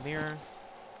don't need the mirror.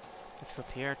 It's for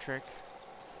Pierre trick.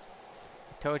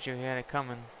 I told you he had it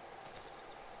coming.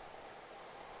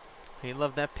 He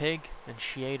loved that pig, and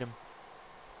she ate him.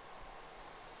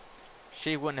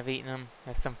 She wouldn't have eaten him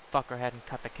if some fucker hadn't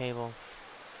cut the cables.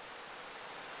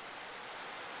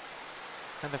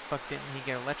 How the fuck didn't he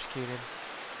get electrocuted?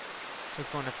 Who's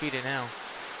going to feed it now?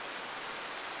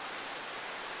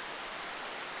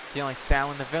 It's the only sow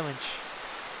in the village.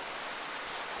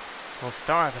 We'll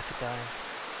starve if it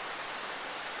does.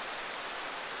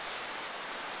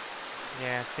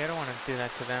 Yeah, see, I don't want to do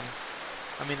that to them.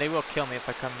 I mean, they will kill me if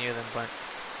I come near them, but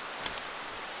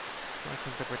it's only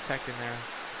because they're protecting their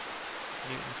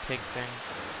mutant pig thing.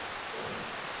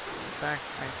 In fact,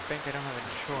 I think I don't have a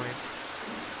choice.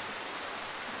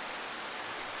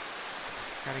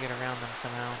 Gotta get around them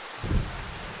somehow.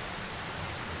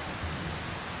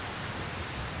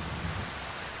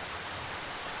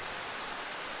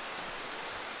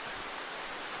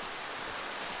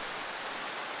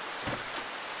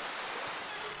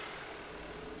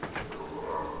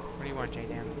 What do you want,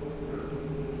 J-Dan?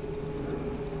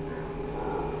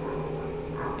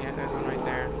 Yeah, there's one right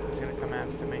there. He's gonna come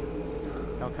after me.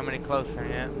 Don't come any closer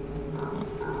yet.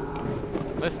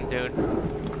 Listen, dude.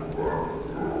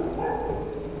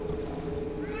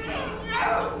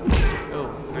 Oh,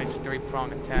 nice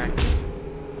 3-pronged attack.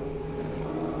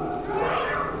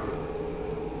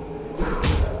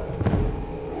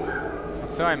 I'm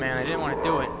sorry, man. I didn't want to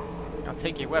do it. I'll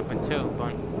take your weapon too,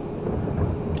 but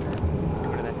let's get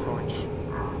rid of that torch.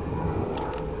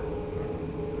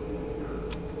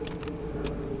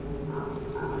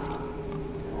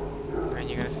 Alright,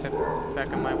 you gotta step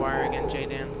back on my wire again,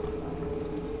 J-Dan.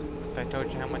 If I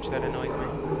told you how much that annoys me.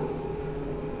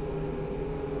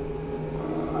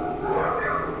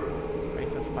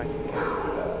 Spiteful cat.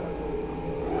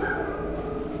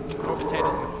 4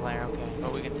 potatoes and a flare, okay.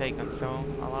 But we can take them, so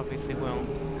I'll obviously will.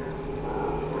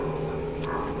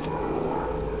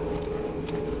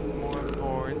 More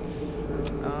boards.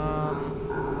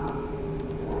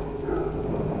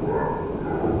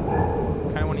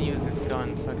 Kinda wanna use this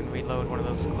gun so I can reload one of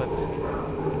those clips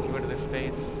and get rid of the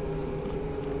space.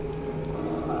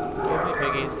 Excuse me,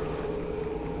 piggies.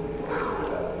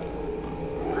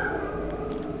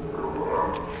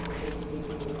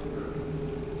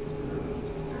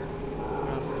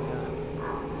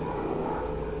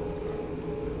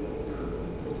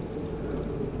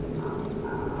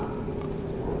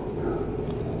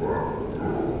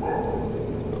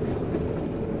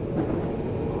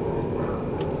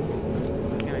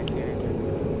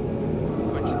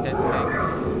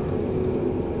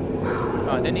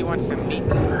 Then he wants some meat.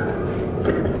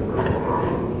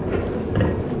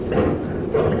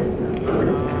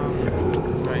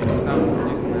 Right, stop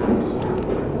using that.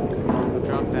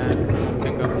 Drop that.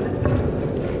 Pick up.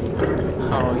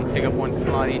 Oh, you take up 1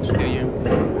 slot each, do you?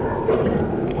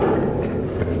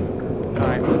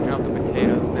 Alright, we'll drop the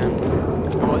potatoes then.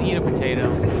 We'll eat a potato,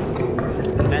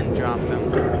 then drop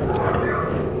them.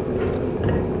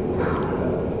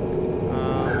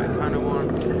 I kind of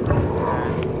want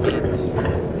that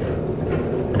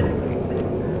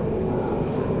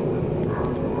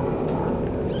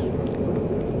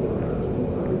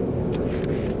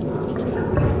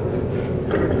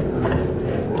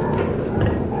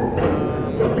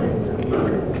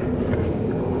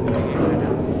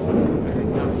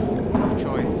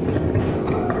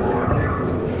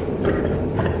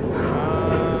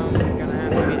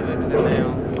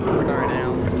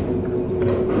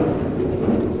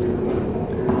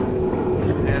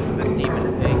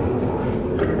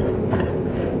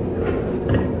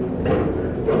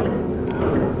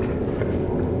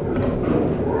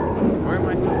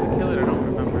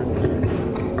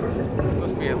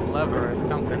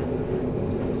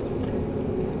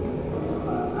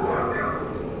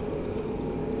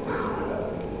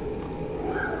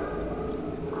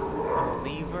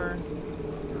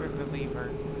meat.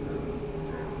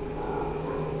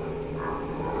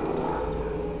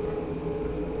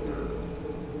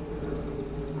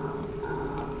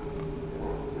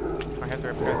 I have to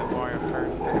repair the wire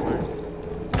first anyway.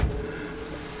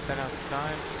 Is that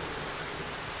outside?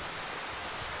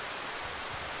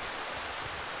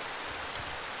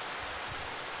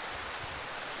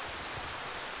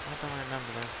 I don't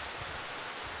remember this.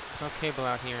 There's no cable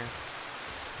out here.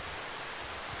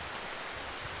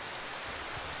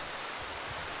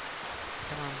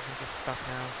 Come on, I get stuck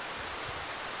now.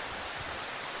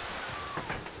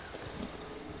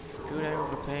 Scoot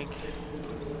over, pig.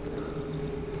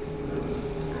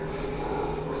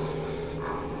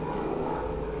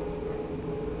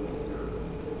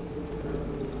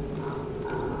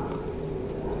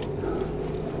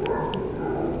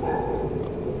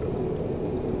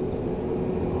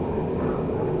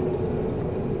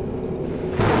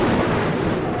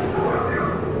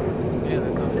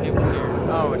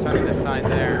 It's on the side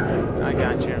there. I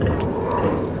got you.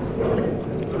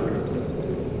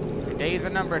 Your days are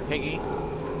numbered, piggy.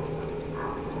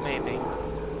 Maybe.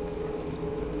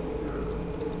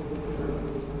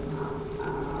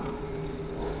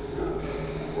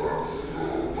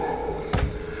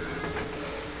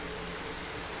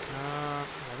 Yeah,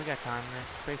 we got time.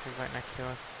 The base is right next to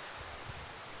us.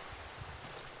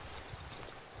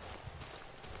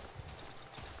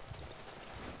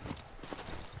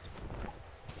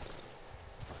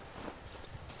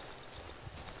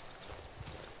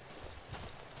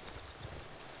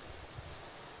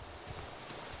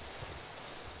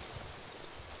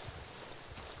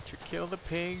 To kill the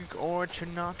pig or to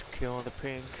not kill the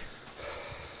pig?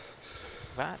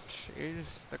 That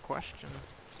is the question. Do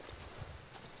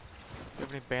we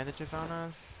have any bandages on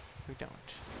us? We don't.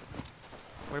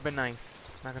 Would have been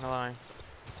nice, not gonna lie.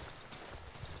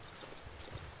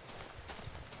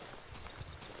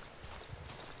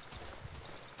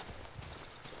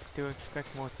 Do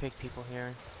expect more pig people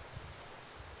here.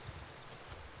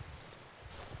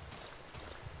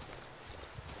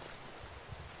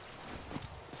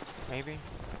 Maybe.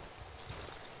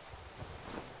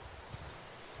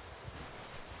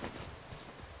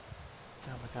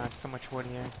 Oh my god, so much wood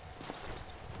here.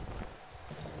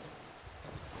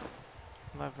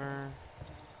 Lever.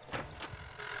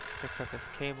 Let's fix up this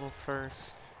cable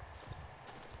first.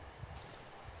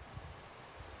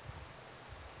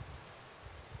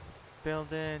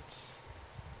 Build it.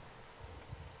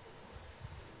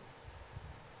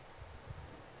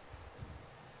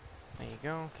 There you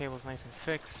go, cable's nice and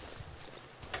fixed.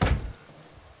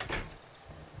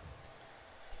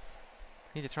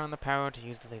 Need to turn on the power to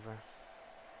use the lever.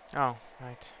 Oh,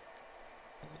 right.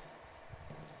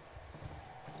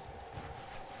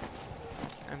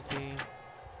 It's empty.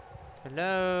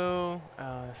 Hello?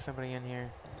 Oh, there's somebody in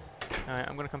here. Alright,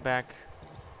 I'm gonna come back.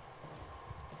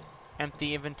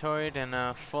 Empty inventoried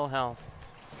and full health.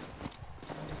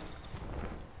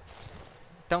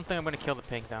 Don't think I'm gonna kill the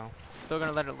pig though. Still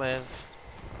gonna let it live.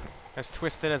 As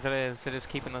twisted as it is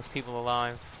keeping those people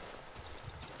alive.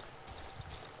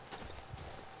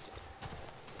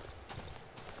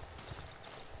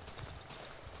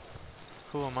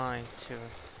 Who am I to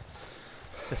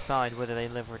decide whether they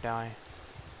live or die?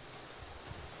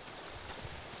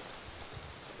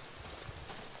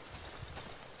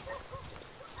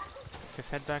 Let's just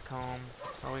head back home.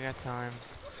 Oh, we got time.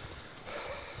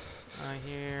 I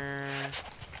hear...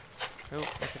 Oh,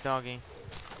 it's a doggy.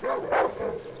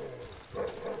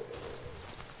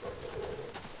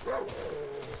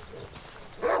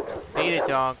 Beat it,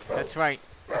 dog. That's right.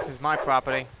 This is my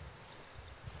property.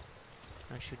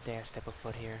 Don't you dare step a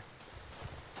foot here.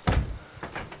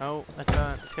 Oh,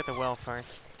 let's get the well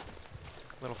first.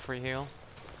 Little free heal.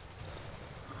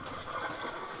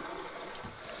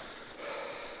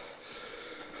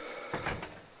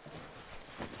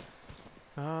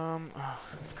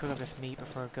 Let's cook up this meat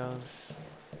before it goes.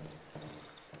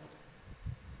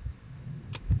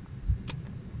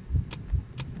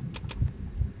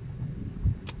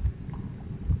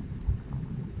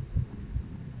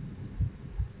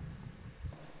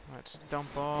 Let's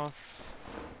dump off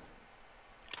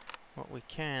what we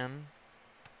can.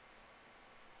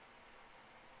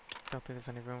 Don't think there's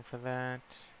any room for that.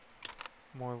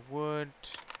 More wood.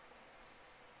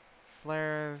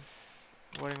 Flares.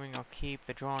 Wooding I'll keep.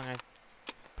 The drawing I'm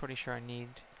pretty sure I need.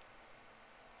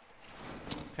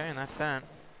 Okay, and that's that.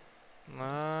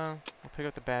 I'll pick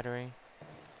up the battery.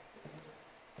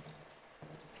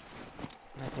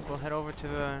 And I think we'll head over to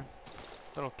the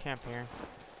little camp here.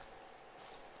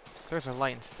 There's a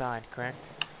light inside, correct?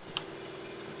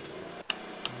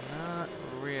 Not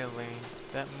really.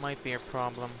 That might be a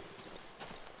problem.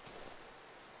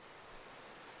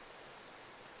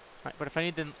 Right, but if I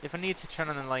need to turn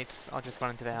on the lights, I'll just run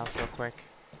into the house real quick.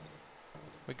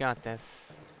 We got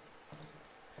this.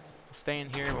 We'll stay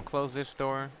in here. We'll close this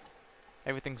door.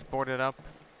 Everything's boarded up.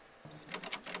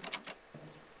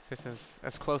 This is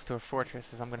as close to a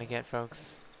fortress as I'm gonna get,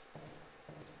 folks.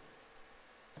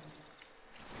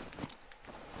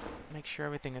 Make sure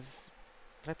everything is...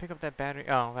 Did I pick up that battery?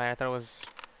 Oh, right, I thought it was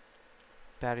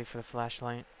battery for the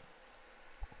flashlight.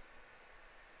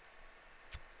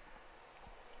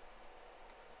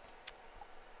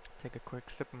 Take a quick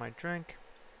sip of my drink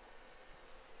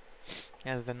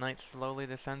as the night slowly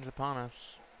descends upon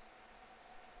us.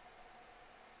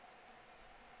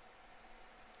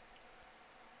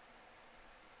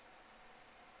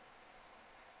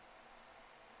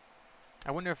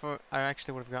 I wonder if I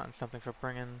actually would have gotten something for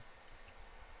bringing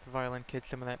the violin kid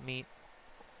some of that meat.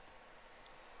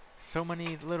 So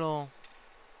many little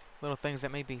things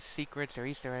that may be secrets or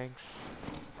Easter eggs.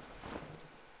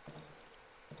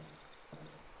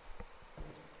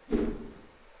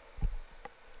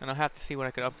 And I'll have to see what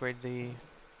I could upgrade the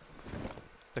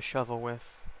shovel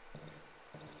with.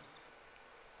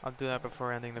 I'll do that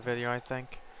before ending the video, I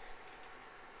think.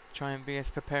 Try and be as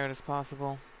prepared as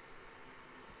possible.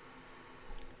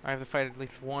 I have to fight at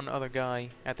least one other guy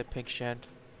at the pig shed.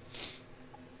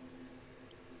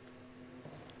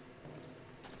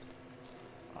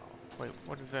 Oh, wait,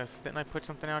 what is this? Didn't I put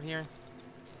something out here?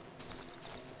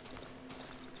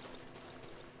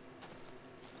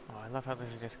 Oh, I love how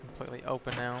this is just completely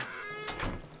open now.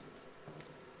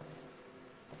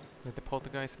 Did the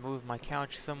poltergeist move my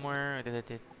couch somewhere? Or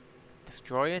did it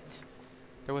destroy it?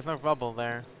 There was no rubble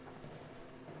there.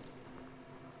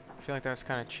 I feel like that was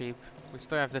kind of cheap. We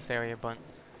still have this area, but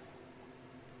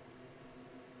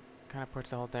kind of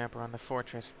puts a whole damper on the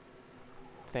fortress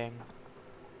thing.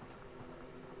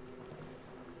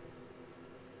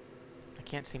 I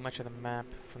can't see much of the map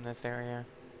from this area.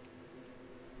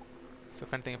 So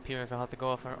if anything appears, I'll have to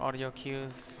go off our audio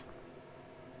cues.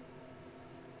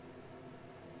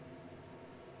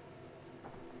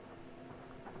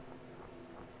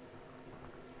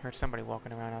 Heard somebody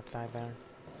walking around outside there.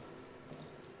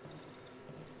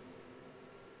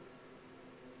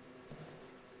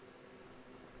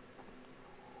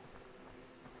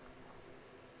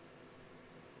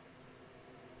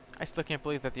 I still can't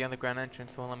believe that the underground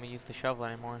entrance won't let me use the shovel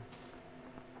anymore.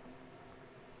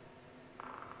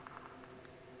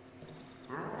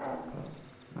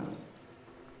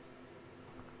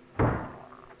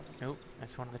 Nope,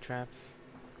 that's one of the traps.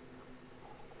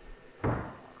 I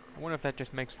wonder if that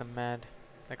just makes them mad.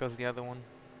 That goes the other one.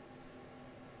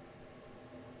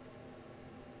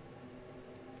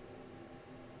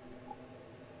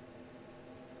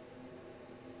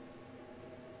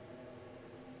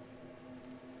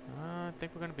 I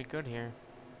think we're gonna be good here.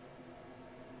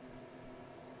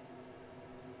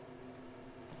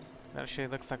 That actually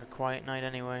looks like a quiet night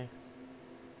anyway.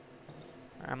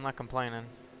 I'm not complaining.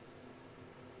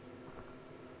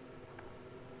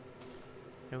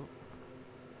 Nope.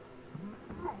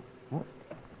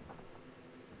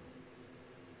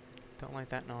 Don't like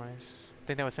that noise. I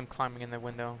think that was him climbing in the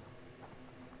window.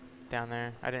 Down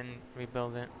there. I didn't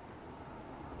rebuild it.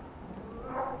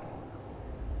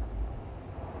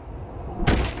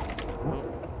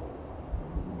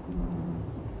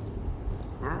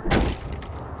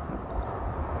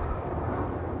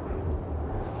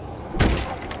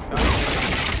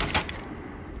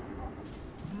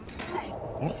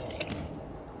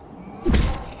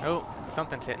 Oh,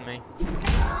 something's hitting me.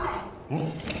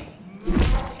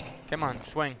 Come on,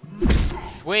 swing.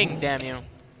 Swing, damn you.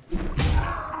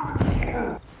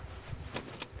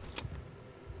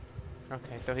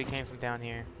 Okay, so he came from down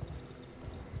here.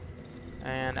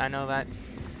 And I know that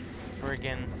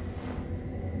friggin'...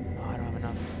 Oh, I don't have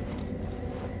enough.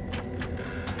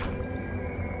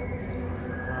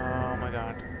 Oh my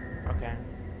god. Okay.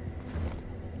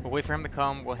 We'll wait for him to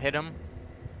come, we'll hit him.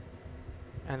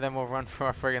 And then we'll run for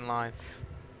our friggin' life.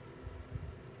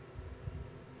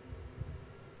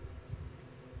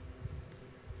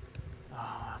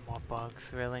 Oh, more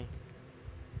bugs, really?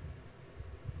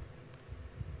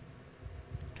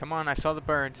 Come on, I saw the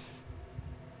birds.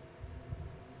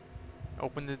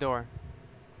 Open the door.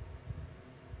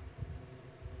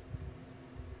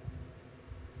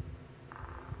 I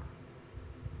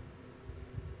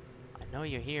know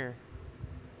you're here.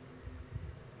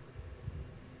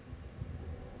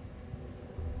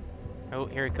 Oh,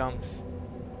 here he comes.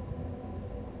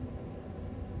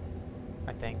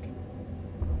 I think.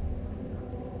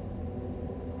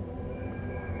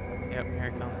 Yep,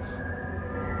 here he comes.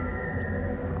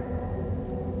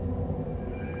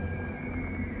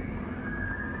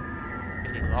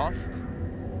 Is he lost?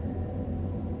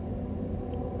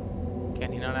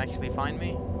 Can he not actually find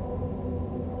me?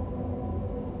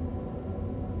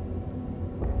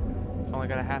 I've only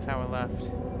got a half hour left.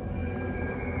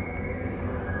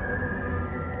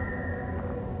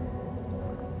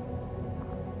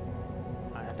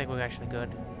 I think we're actually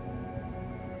good.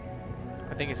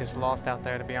 I think he's just lost out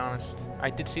there, to be honest.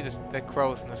 I did see the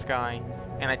crows in the sky,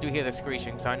 and I do hear the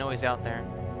screeching, so I know he's out there.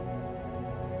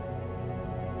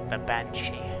 The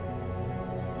Banshee.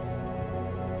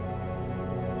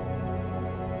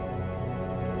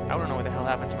 I don't know what the hell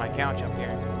happened to my couch up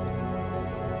here.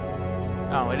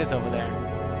 Oh, it is over there.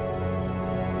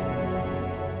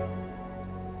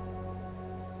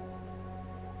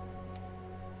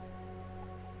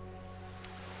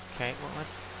 Okay, well,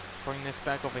 let's bring this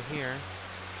back over here.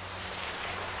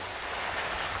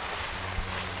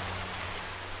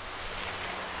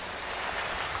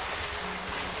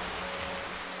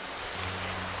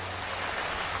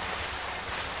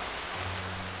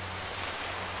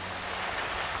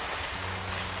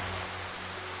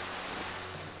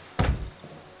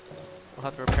 We'll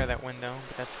have to repair that window,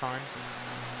 but that's fine.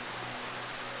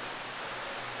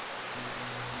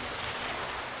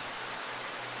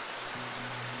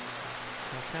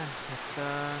 Okay, let's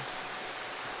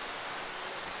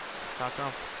stock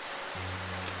up.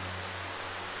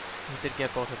 We did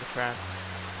get both of the tracks.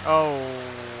 Oh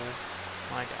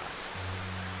my god.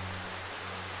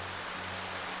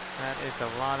 That is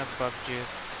a lot of bug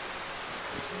juice.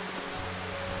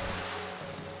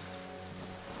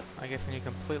 I guess when you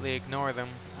completely ignore them,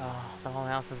 the whole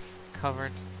house is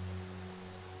covered.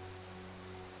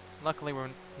 Luckily we're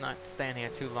not staying here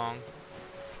too long.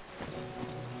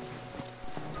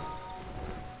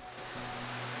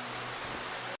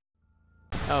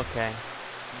 Okay,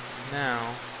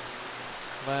 now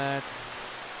let's...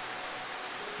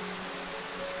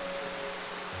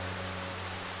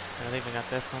 I believe we got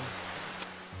this one.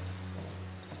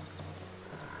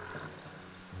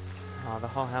 Oh, the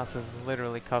whole house is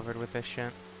literally covered with this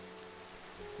shit.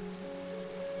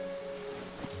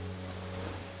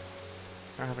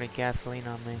 I don't have any gasoline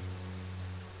on me.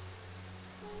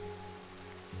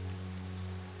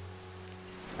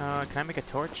 Can I make a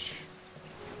torch?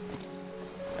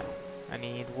 No. I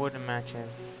need wood and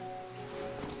matches.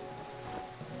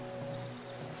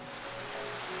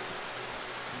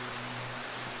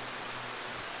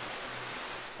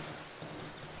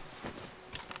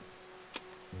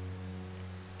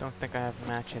 Don't think I have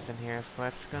matches in here, so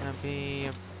that's gonna be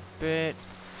a bit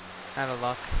out of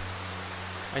luck.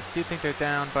 I do think they're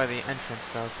down by the entrance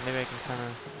though, so maybe I can kind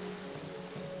of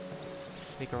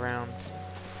sneak around.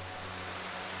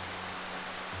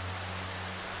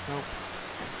 Nope.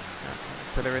 Okay,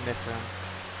 so they're in this room.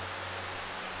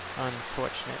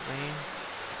 Unfortunately.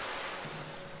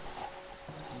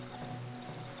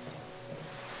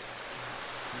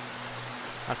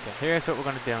 Okay, here's what we're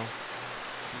gonna do.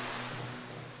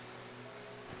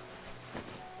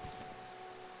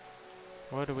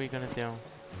 What are we gonna do?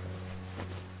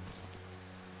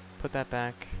 Put that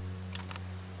back.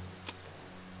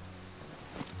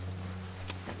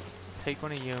 Take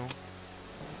one of you.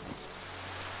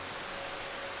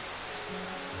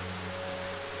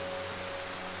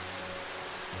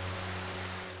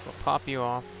 We'll pop you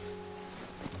off.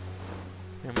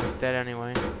 You're almost dead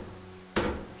anyway.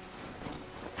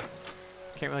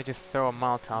 Can't really just throw a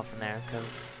Molotov in there,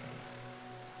 because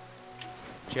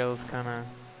Joe's kinda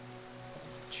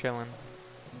chilling.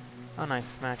 Oh,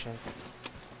 nice matches.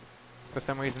 For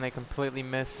some reason, they completely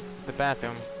missed the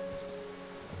bathroom.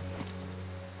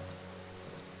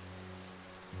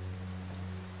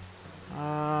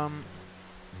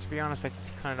 To be honest, I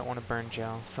kind of don't want to burn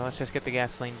Joe, so let's just get the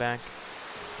gasoline back.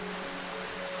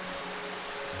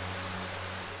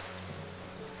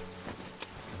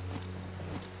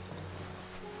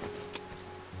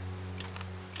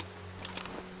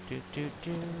 Do do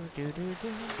do do do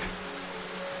do.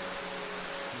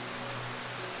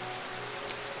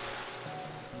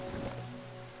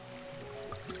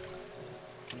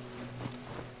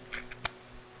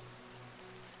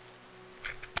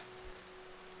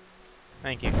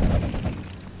 Thank you.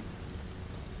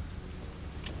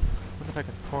 Wonder if I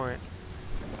can pour it.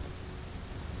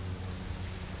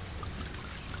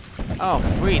 Oh,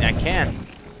 sweet, I can.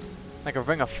 Like a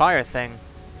ring of fire thing.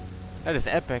 That is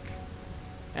epic.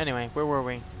 Anyway, where were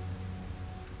we?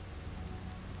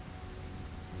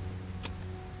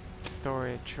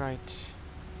 Storage, right.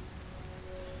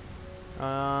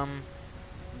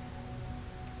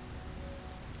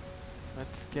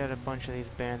 Let's get a bunch of these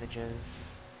bandages.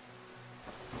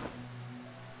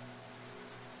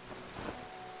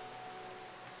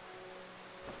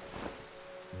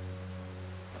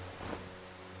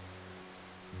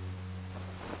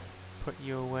 Put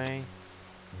you away.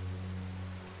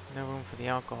 No room for the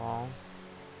alcohol.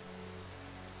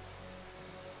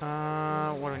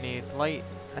 What do we need? Light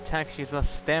attacks use less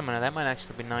stamina. That might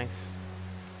actually be nice.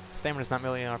 Stamina's not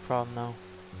really our problem though.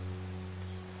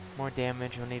 More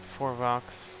damage. We'll need 4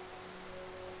 rocks.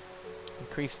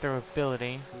 Increased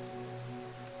durability.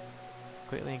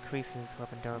 Greatly increases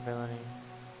weapon durability.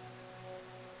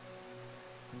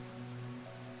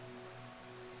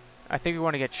 I think we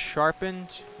want to get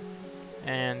sharpened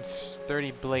and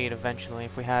sturdy blade eventually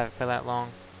if we have it for that long.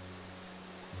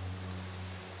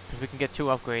 Because we can get 2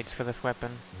 upgrades for this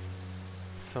weapon.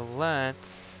 So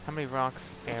let's... How many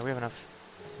rocks? Yeah, we have enough.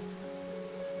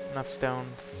 Enough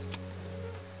stones.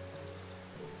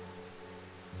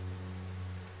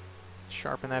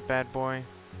 Sharpen that bad boy.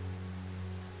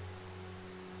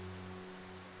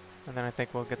 And then I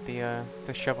think we'll get the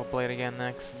shovel blade again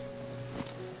next.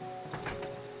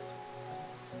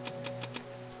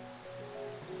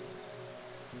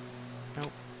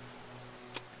 Nope.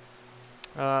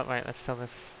 Right, let's sell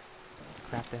this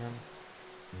crap to him.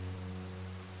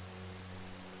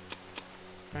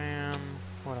 Bam.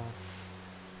 What else?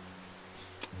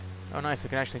 Oh nice, we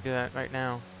can actually do that right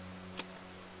now.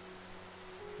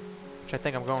 Which I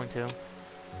think I'm going to.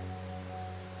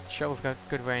 Shovel's got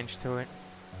good range to it.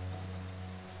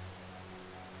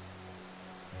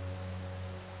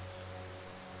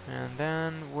 And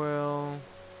then we'll...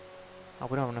 Oh,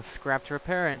 we don't have enough scrap to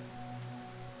repair it.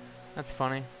 That's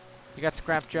funny. You got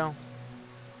scrap, Joe?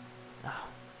 Oh.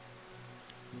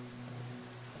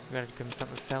 We gotta give him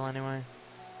something to sell anyway.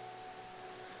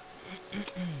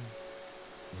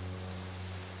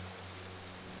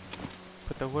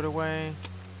 Put the wood away.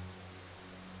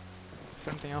 Is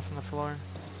there anything else on the floor?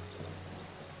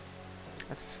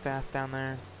 That's a staff down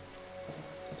there.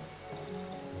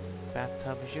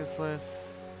 Bathtub is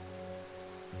useless.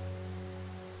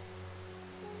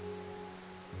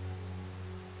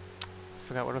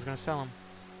 Forgot what I was gonna sell him.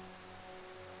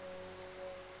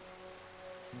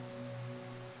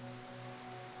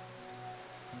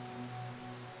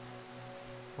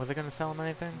 Was I gonna sell him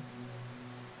anything?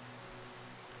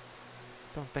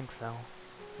 Don't think so.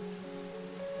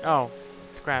 Oh,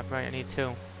 scrap, right, I need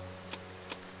 2.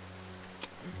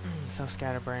 So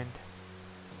scatterbrained.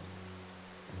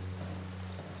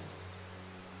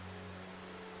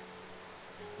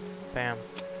 Bam.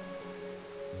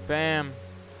 Bam.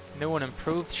 New and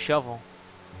improved shovel.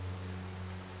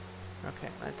 Okay,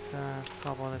 let's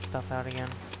swap all this stuff out again.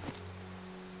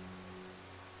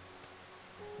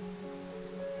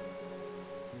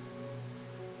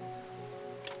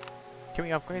 Can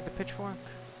we upgrade the pitchfork?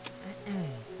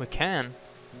 We can.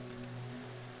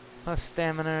 Plus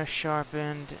stamina,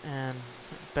 sharpened, and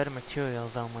better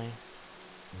materials only.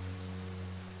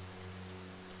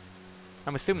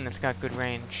 I'm assuming it's got good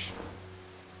range.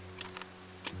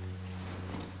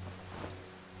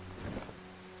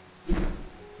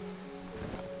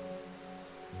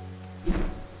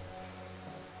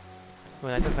 Ooh,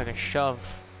 that does like a shove.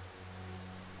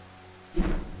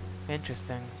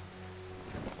 Interesting.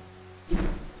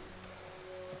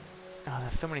 Oh,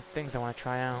 there's so many things I want to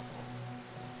try out.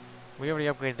 We already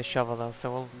upgraded the shovel though,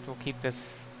 so we'll keep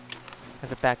this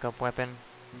as a backup weapon.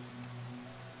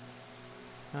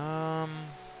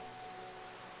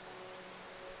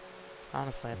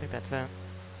 Honestly, I think that's it.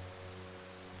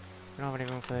 We don't have any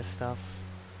room for this stuff.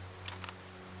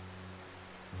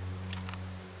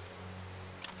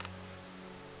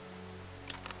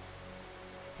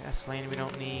 Gasoline we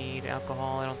don't need.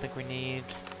 Alcohol I don't think we need.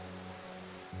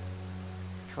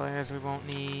 Flares we won't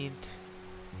need.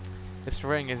 This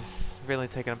ring is really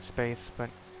taking up space, but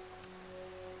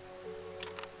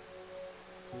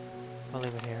I'll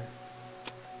leave it here.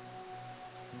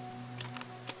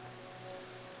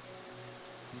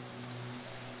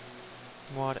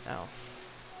 What else?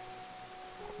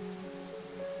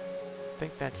 I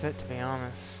think that's it, to be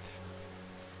honest.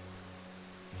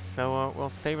 So we'll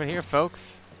save it here,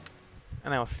 folks.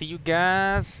 And I will see you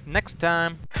guys next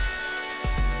time.